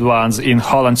your loved ones in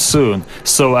Holland soon.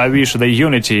 So I wish the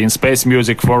unity in space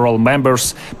music for all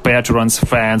members, patrons,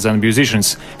 fans and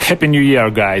musicians. Happy New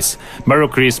Year, guys. Merry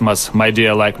Christmas, my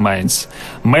dear like minds.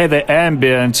 May the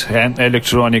ambient and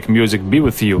electronic music be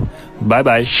with you.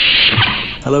 Bye-bye.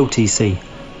 Hello, TC.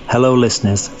 Hello,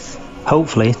 listeners.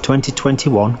 Hopefully,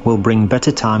 2021 will bring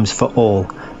better times for all.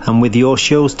 And with your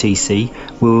shows, TC,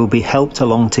 we will be helped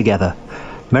along together.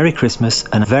 Merry Christmas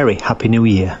and a very Happy New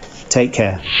Year. Take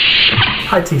care.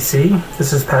 Hi TC,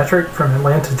 this is Patrick from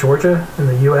Atlanta, Georgia in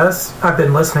the US. I've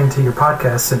been listening to your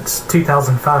podcast since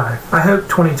 2005. I hope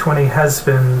 2020 has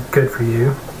been good for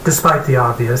you, despite the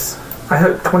obvious. I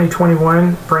hope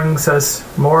 2021 brings us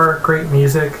more great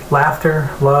music, laughter,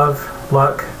 love,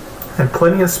 luck, and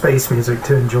plenty of space music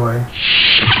to enjoy.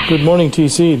 Good morning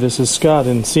TC, this is Scott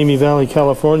in Simi Valley,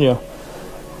 California.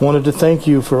 Wanted to thank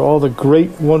you for all the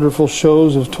great, wonderful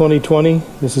shows of 2020.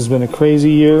 This has been a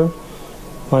crazy year.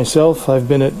 Myself, I've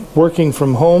been working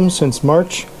from home since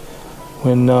March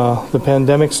when the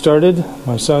pandemic started.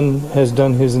 My son has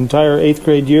done his entire 8th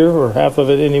grade year, or half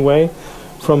of it anyway,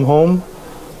 from home.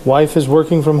 Wife is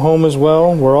working from home as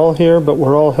well. We're all here, but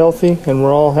we're all healthy, and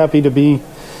we're all happy to be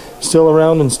still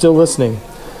around and still listening.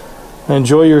 I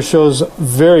enjoy your shows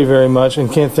very, very much and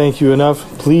can't thank you enough.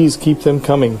 Please keep them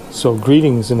coming. So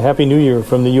greetings and Happy New Year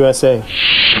from the USA.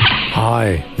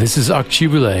 Hi, this is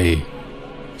Akchibule.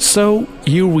 So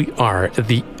here we are at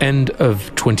the end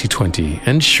of 2020,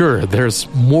 and sure, there's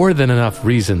more than enough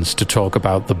reasons to talk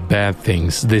about the bad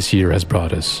things this year has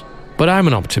brought us. But I'm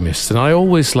an optimist and I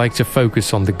always like to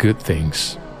focus on the good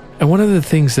things. And one of the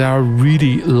things that I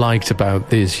really liked about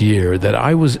this year, that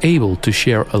I was able to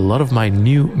share a lot of my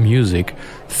new music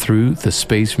through the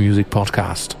Space Music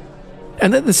Podcast.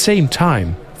 And at the same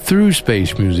time, through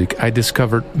Space Music, I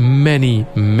discovered many,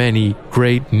 many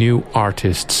great new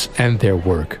artists and their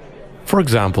work. For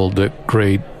example, the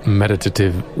great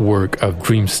meditative work of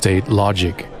Dream State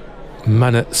Logic,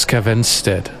 Manne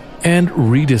Skavenstedt, and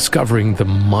rediscovering the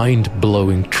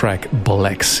mind-blowing track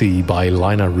Black Sea by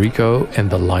Lina Rico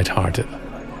and the Lighthearted.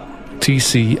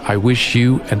 TC, I wish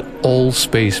you and all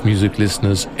space music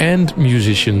listeners and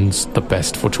musicians the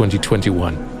best for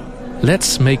 2021.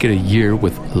 Let's make it a year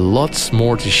with lots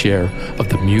more to share of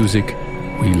the music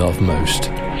we love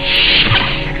most.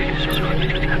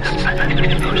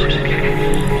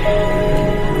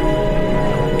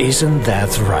 Isn't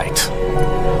that right?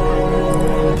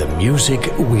 The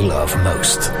music we love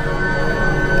most.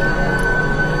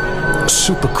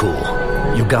 Super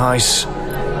cool. You guys,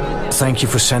 thank you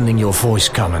for sending your voice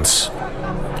comments.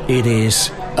 It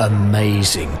is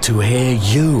amazing to hear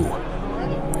you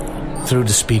through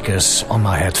the speakers on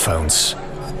my headphones.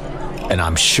 And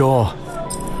I'm sure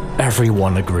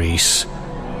everyone agrees.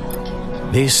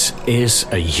 This is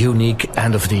a unique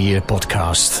end-of-the-year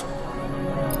podcast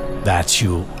that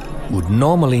you would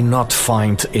normally not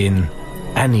find in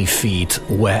any feed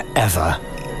wherever.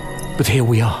 But here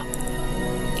we are.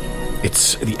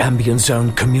 It's the Ambient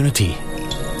Zone community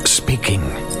speaking.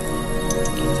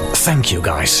 Thank you,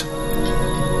 guys.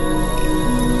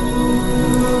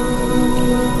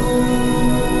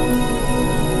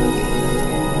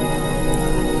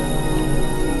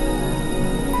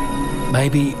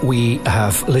 Maybe we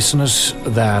have listeners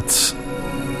that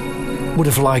would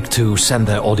have liked to send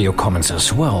their audio comments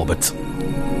as well, but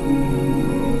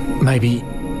maybe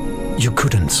you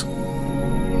couldn't.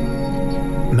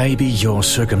 Maybe your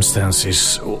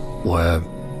circumstances were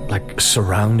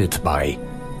surrounded by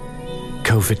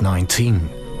COVID-19.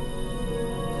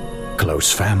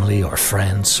 Close family or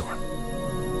friends, or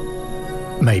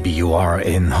maybe you are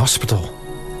in hospital.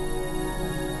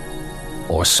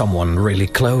 Or someone really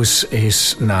close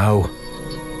is now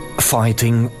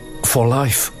fighting for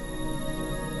life.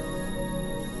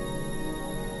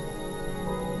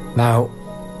 Now,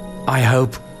 I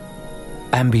hope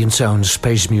Ambient Zone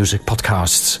Space Music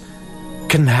podcasts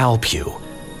can help you,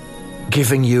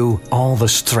 giving you all the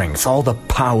strength, all the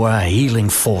power, healing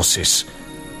forces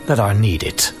that are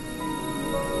needed.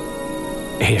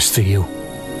 Here's to you.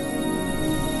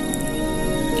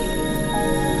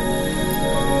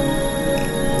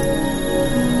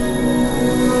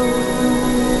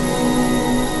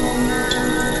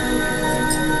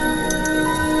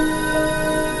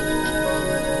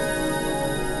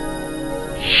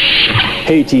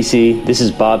 Hey TC, this is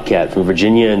Bobcat from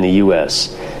Virginia in the US.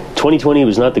 2020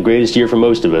 was not the greatest year for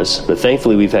most of us, but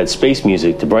thankfully we've had space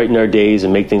music to brighten our days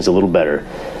and make things a little better.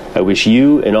 I wish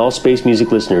you and all space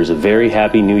music listeners a very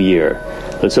happy new year.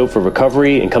 Let's hope for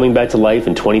recovery and coming back to life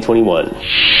in 2021.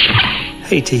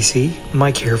 Hey TC,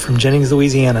 Mike here from Jennings,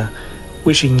 Louisiana.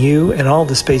 Wishing you and all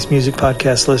the Space Music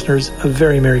Podcast listeners a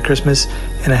very Merry Christmas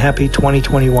and a happy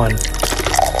 2021.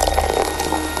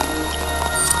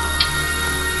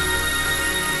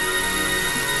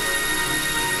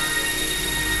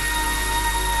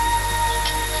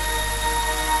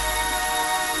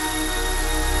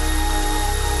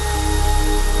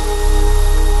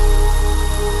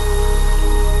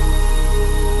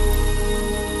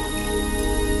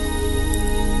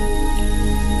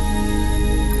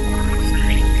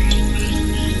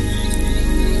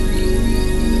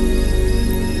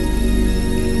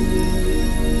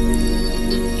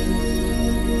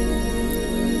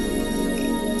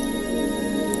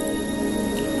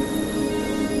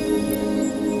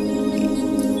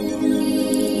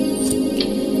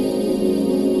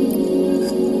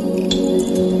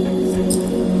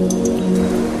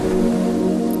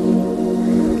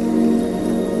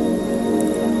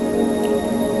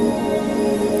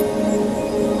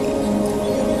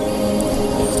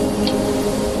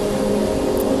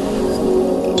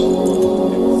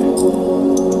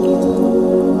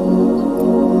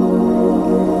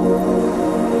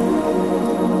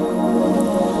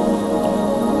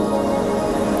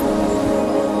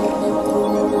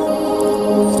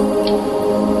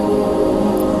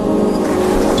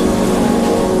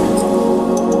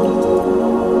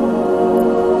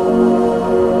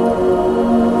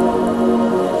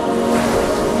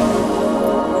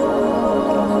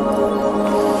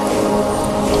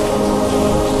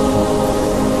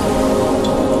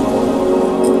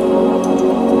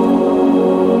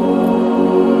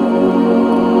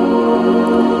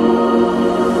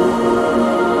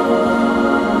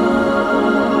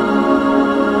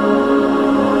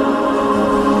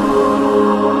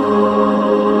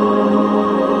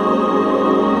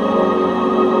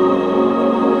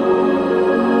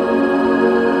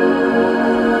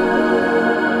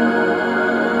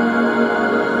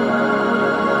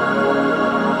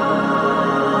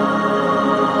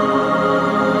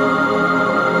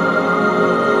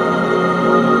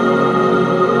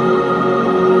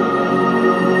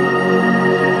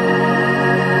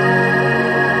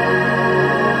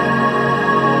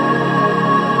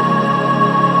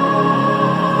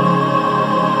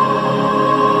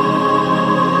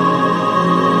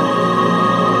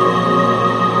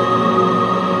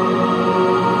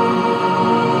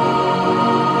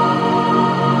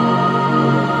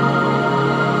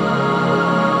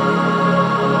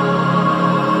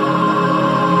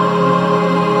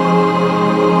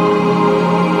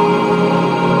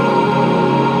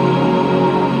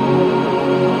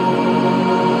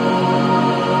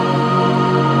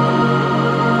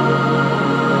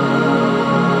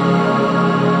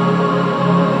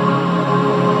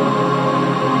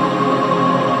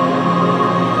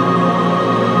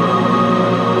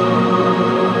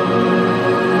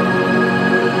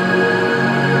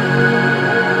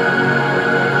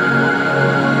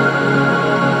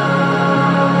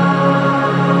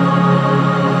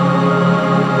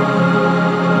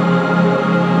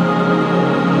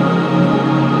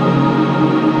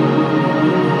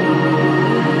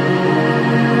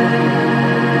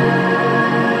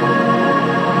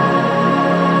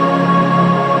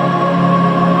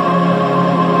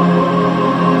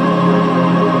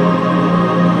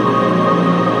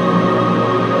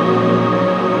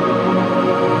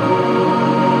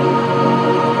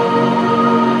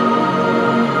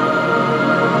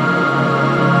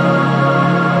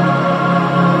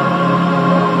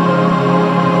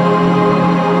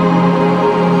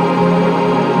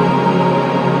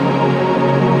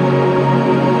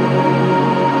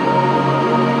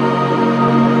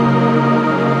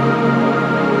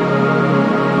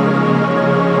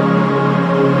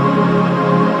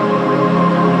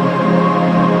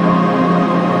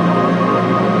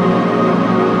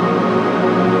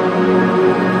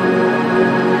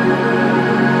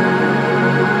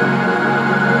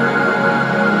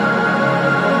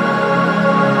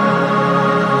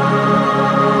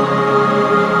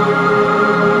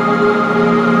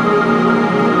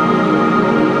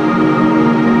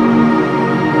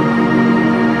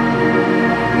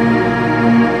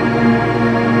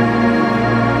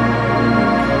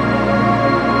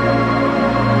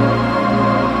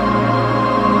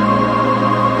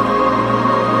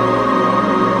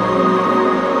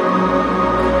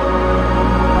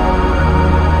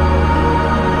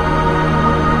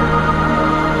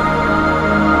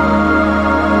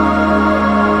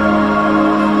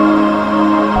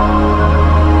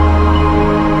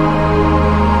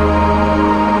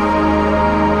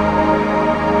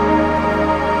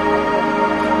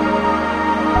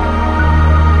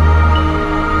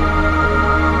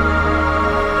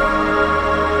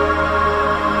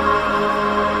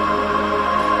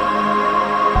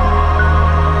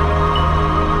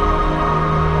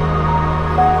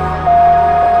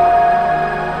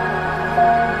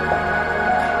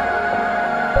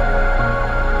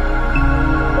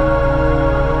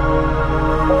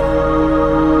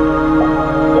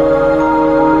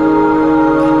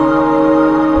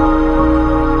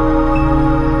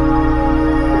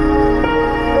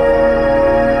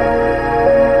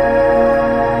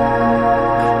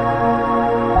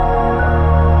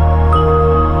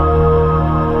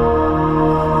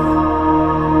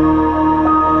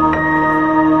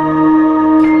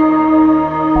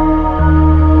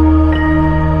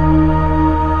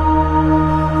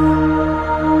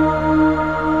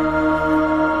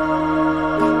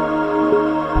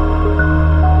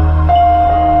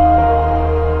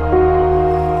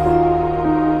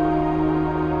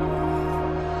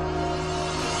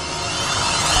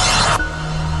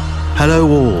 Hello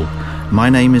all, my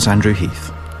name is Andrew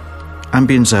Heath.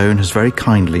 Ambient Zone has very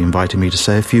kindly invited me to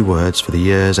say a few words for the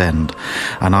year's end,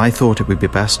 and I thought it would be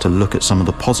best to look at some of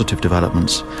the positive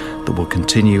developments that will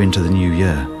continue into the new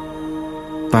year.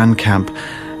 Bandcamp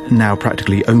now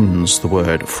practically owns the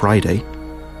word Friday.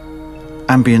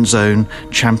 Ambient Zone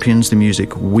champions the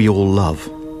music we all love,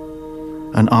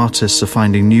 and artists are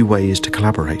finding new ways to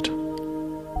collaborate.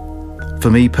 For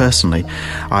me personally,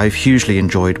 I've hugely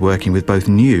enjoyed working with both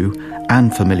new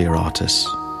and familiar artists,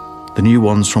 the new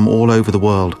ones from all over the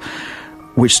world,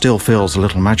 which still feels a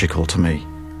little magical to me.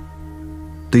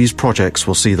 These projects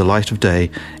will see the light of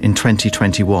day in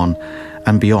 2021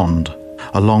 and beyond,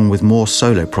 along with more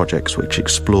solo projects which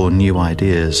explore new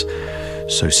ideas,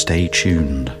 so stay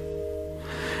tuned.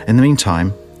 In the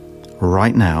meantime,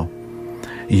 right now,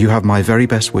 you have my very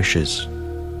best wishes.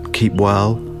 Keep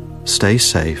well, stay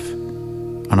safe,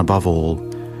 and above all,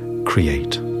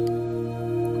 create.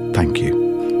 Thank you.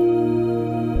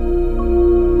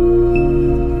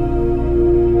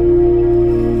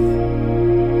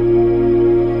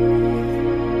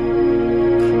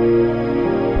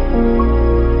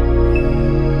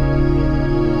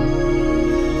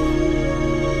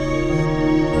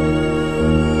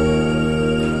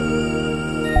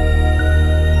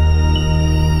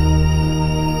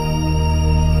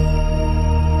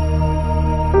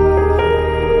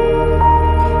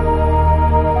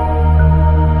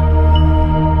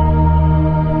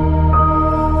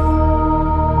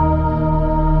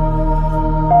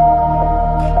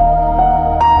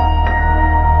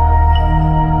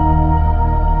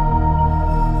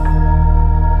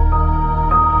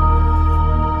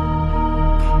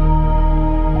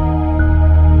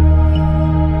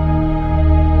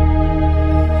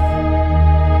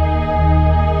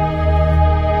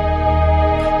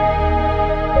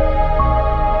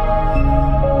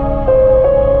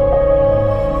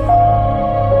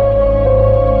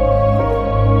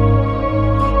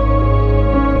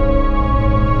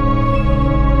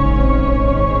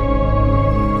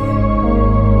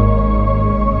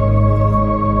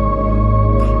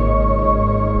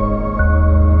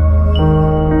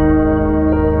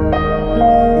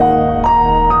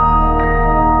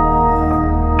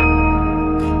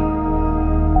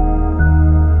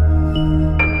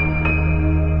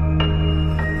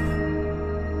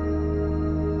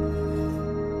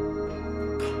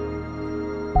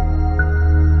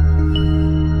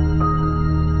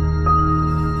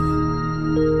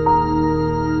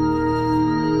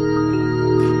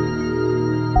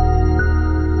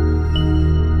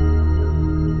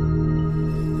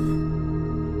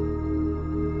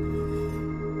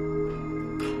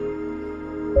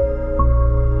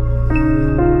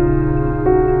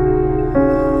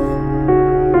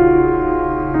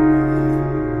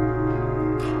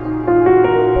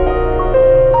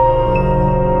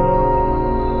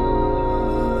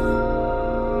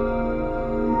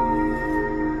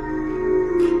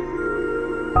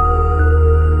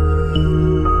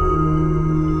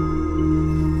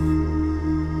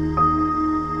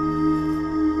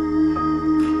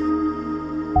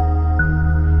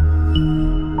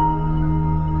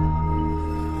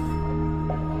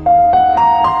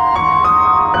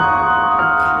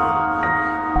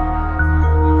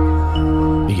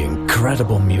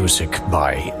 Music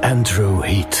by Andrew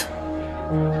Heath,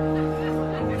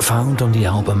 found on the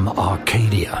album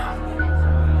Arcadia.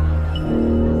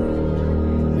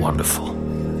 Wonderful.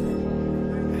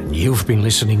 And you've been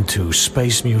listening to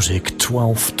Space Music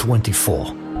 1224.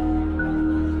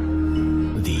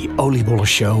 The Oliebollen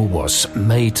Show was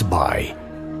made by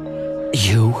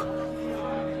you,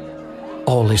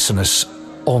 all listeners,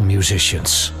 all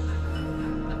musicians,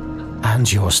 and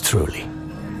yours truly.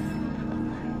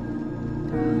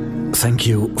 Thank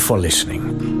you for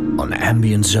listening on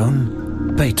Ambient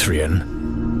Zone,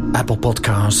 Patreon, Apple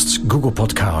Podcasts, Google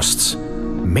Podcasts,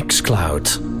 Mixcloud.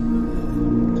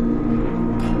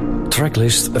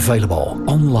 Tracklist available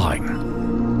online.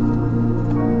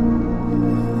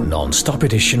 Non-stop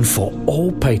edition for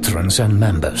all patrons and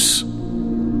members.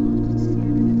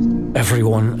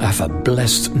 Everyone have a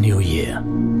blessed new year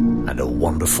and a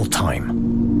wonderful time.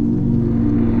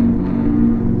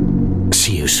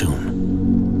 See you soon.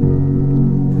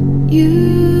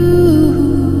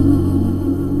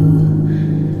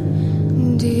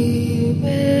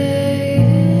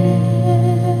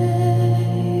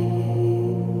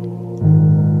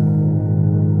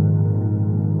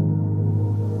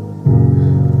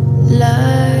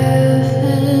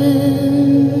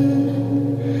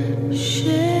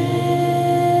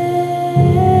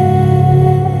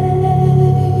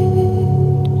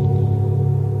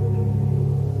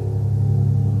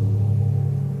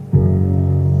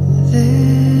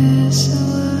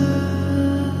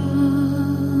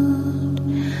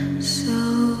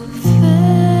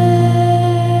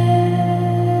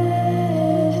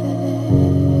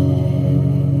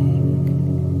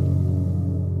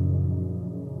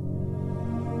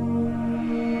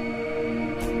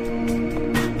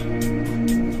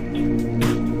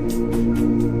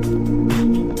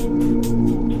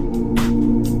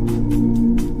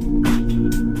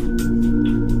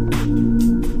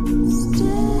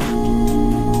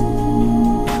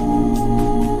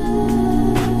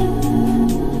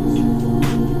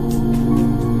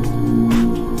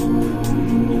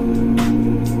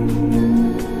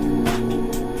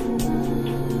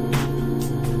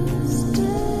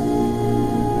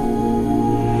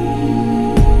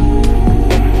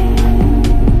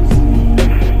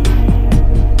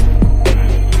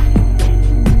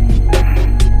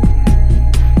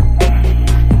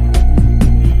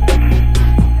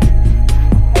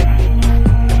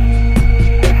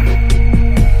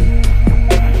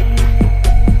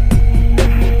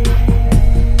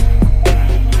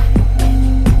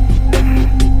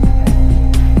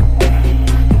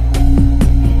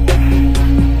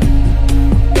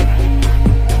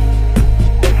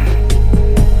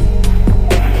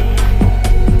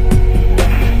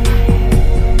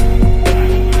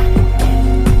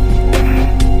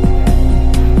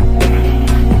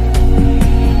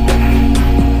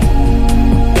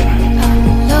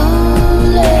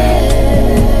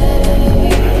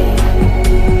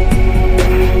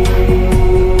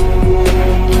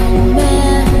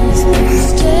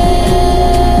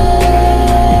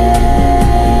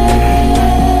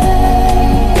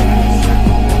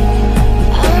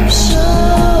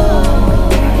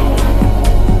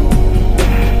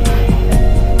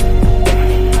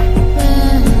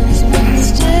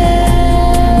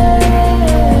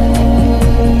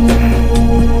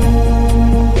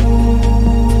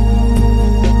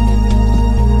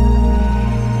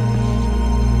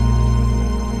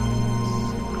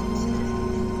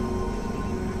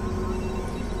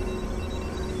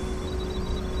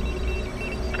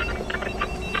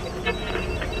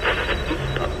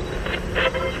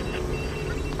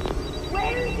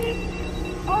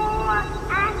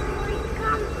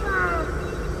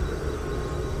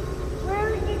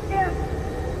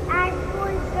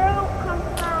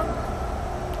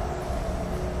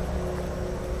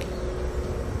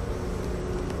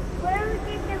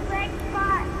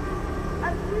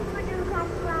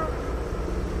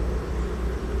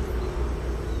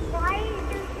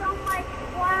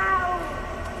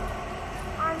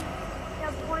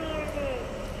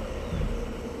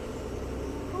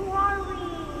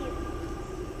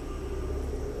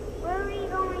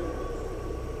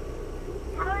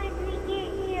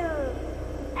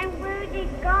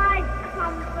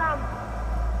 come from?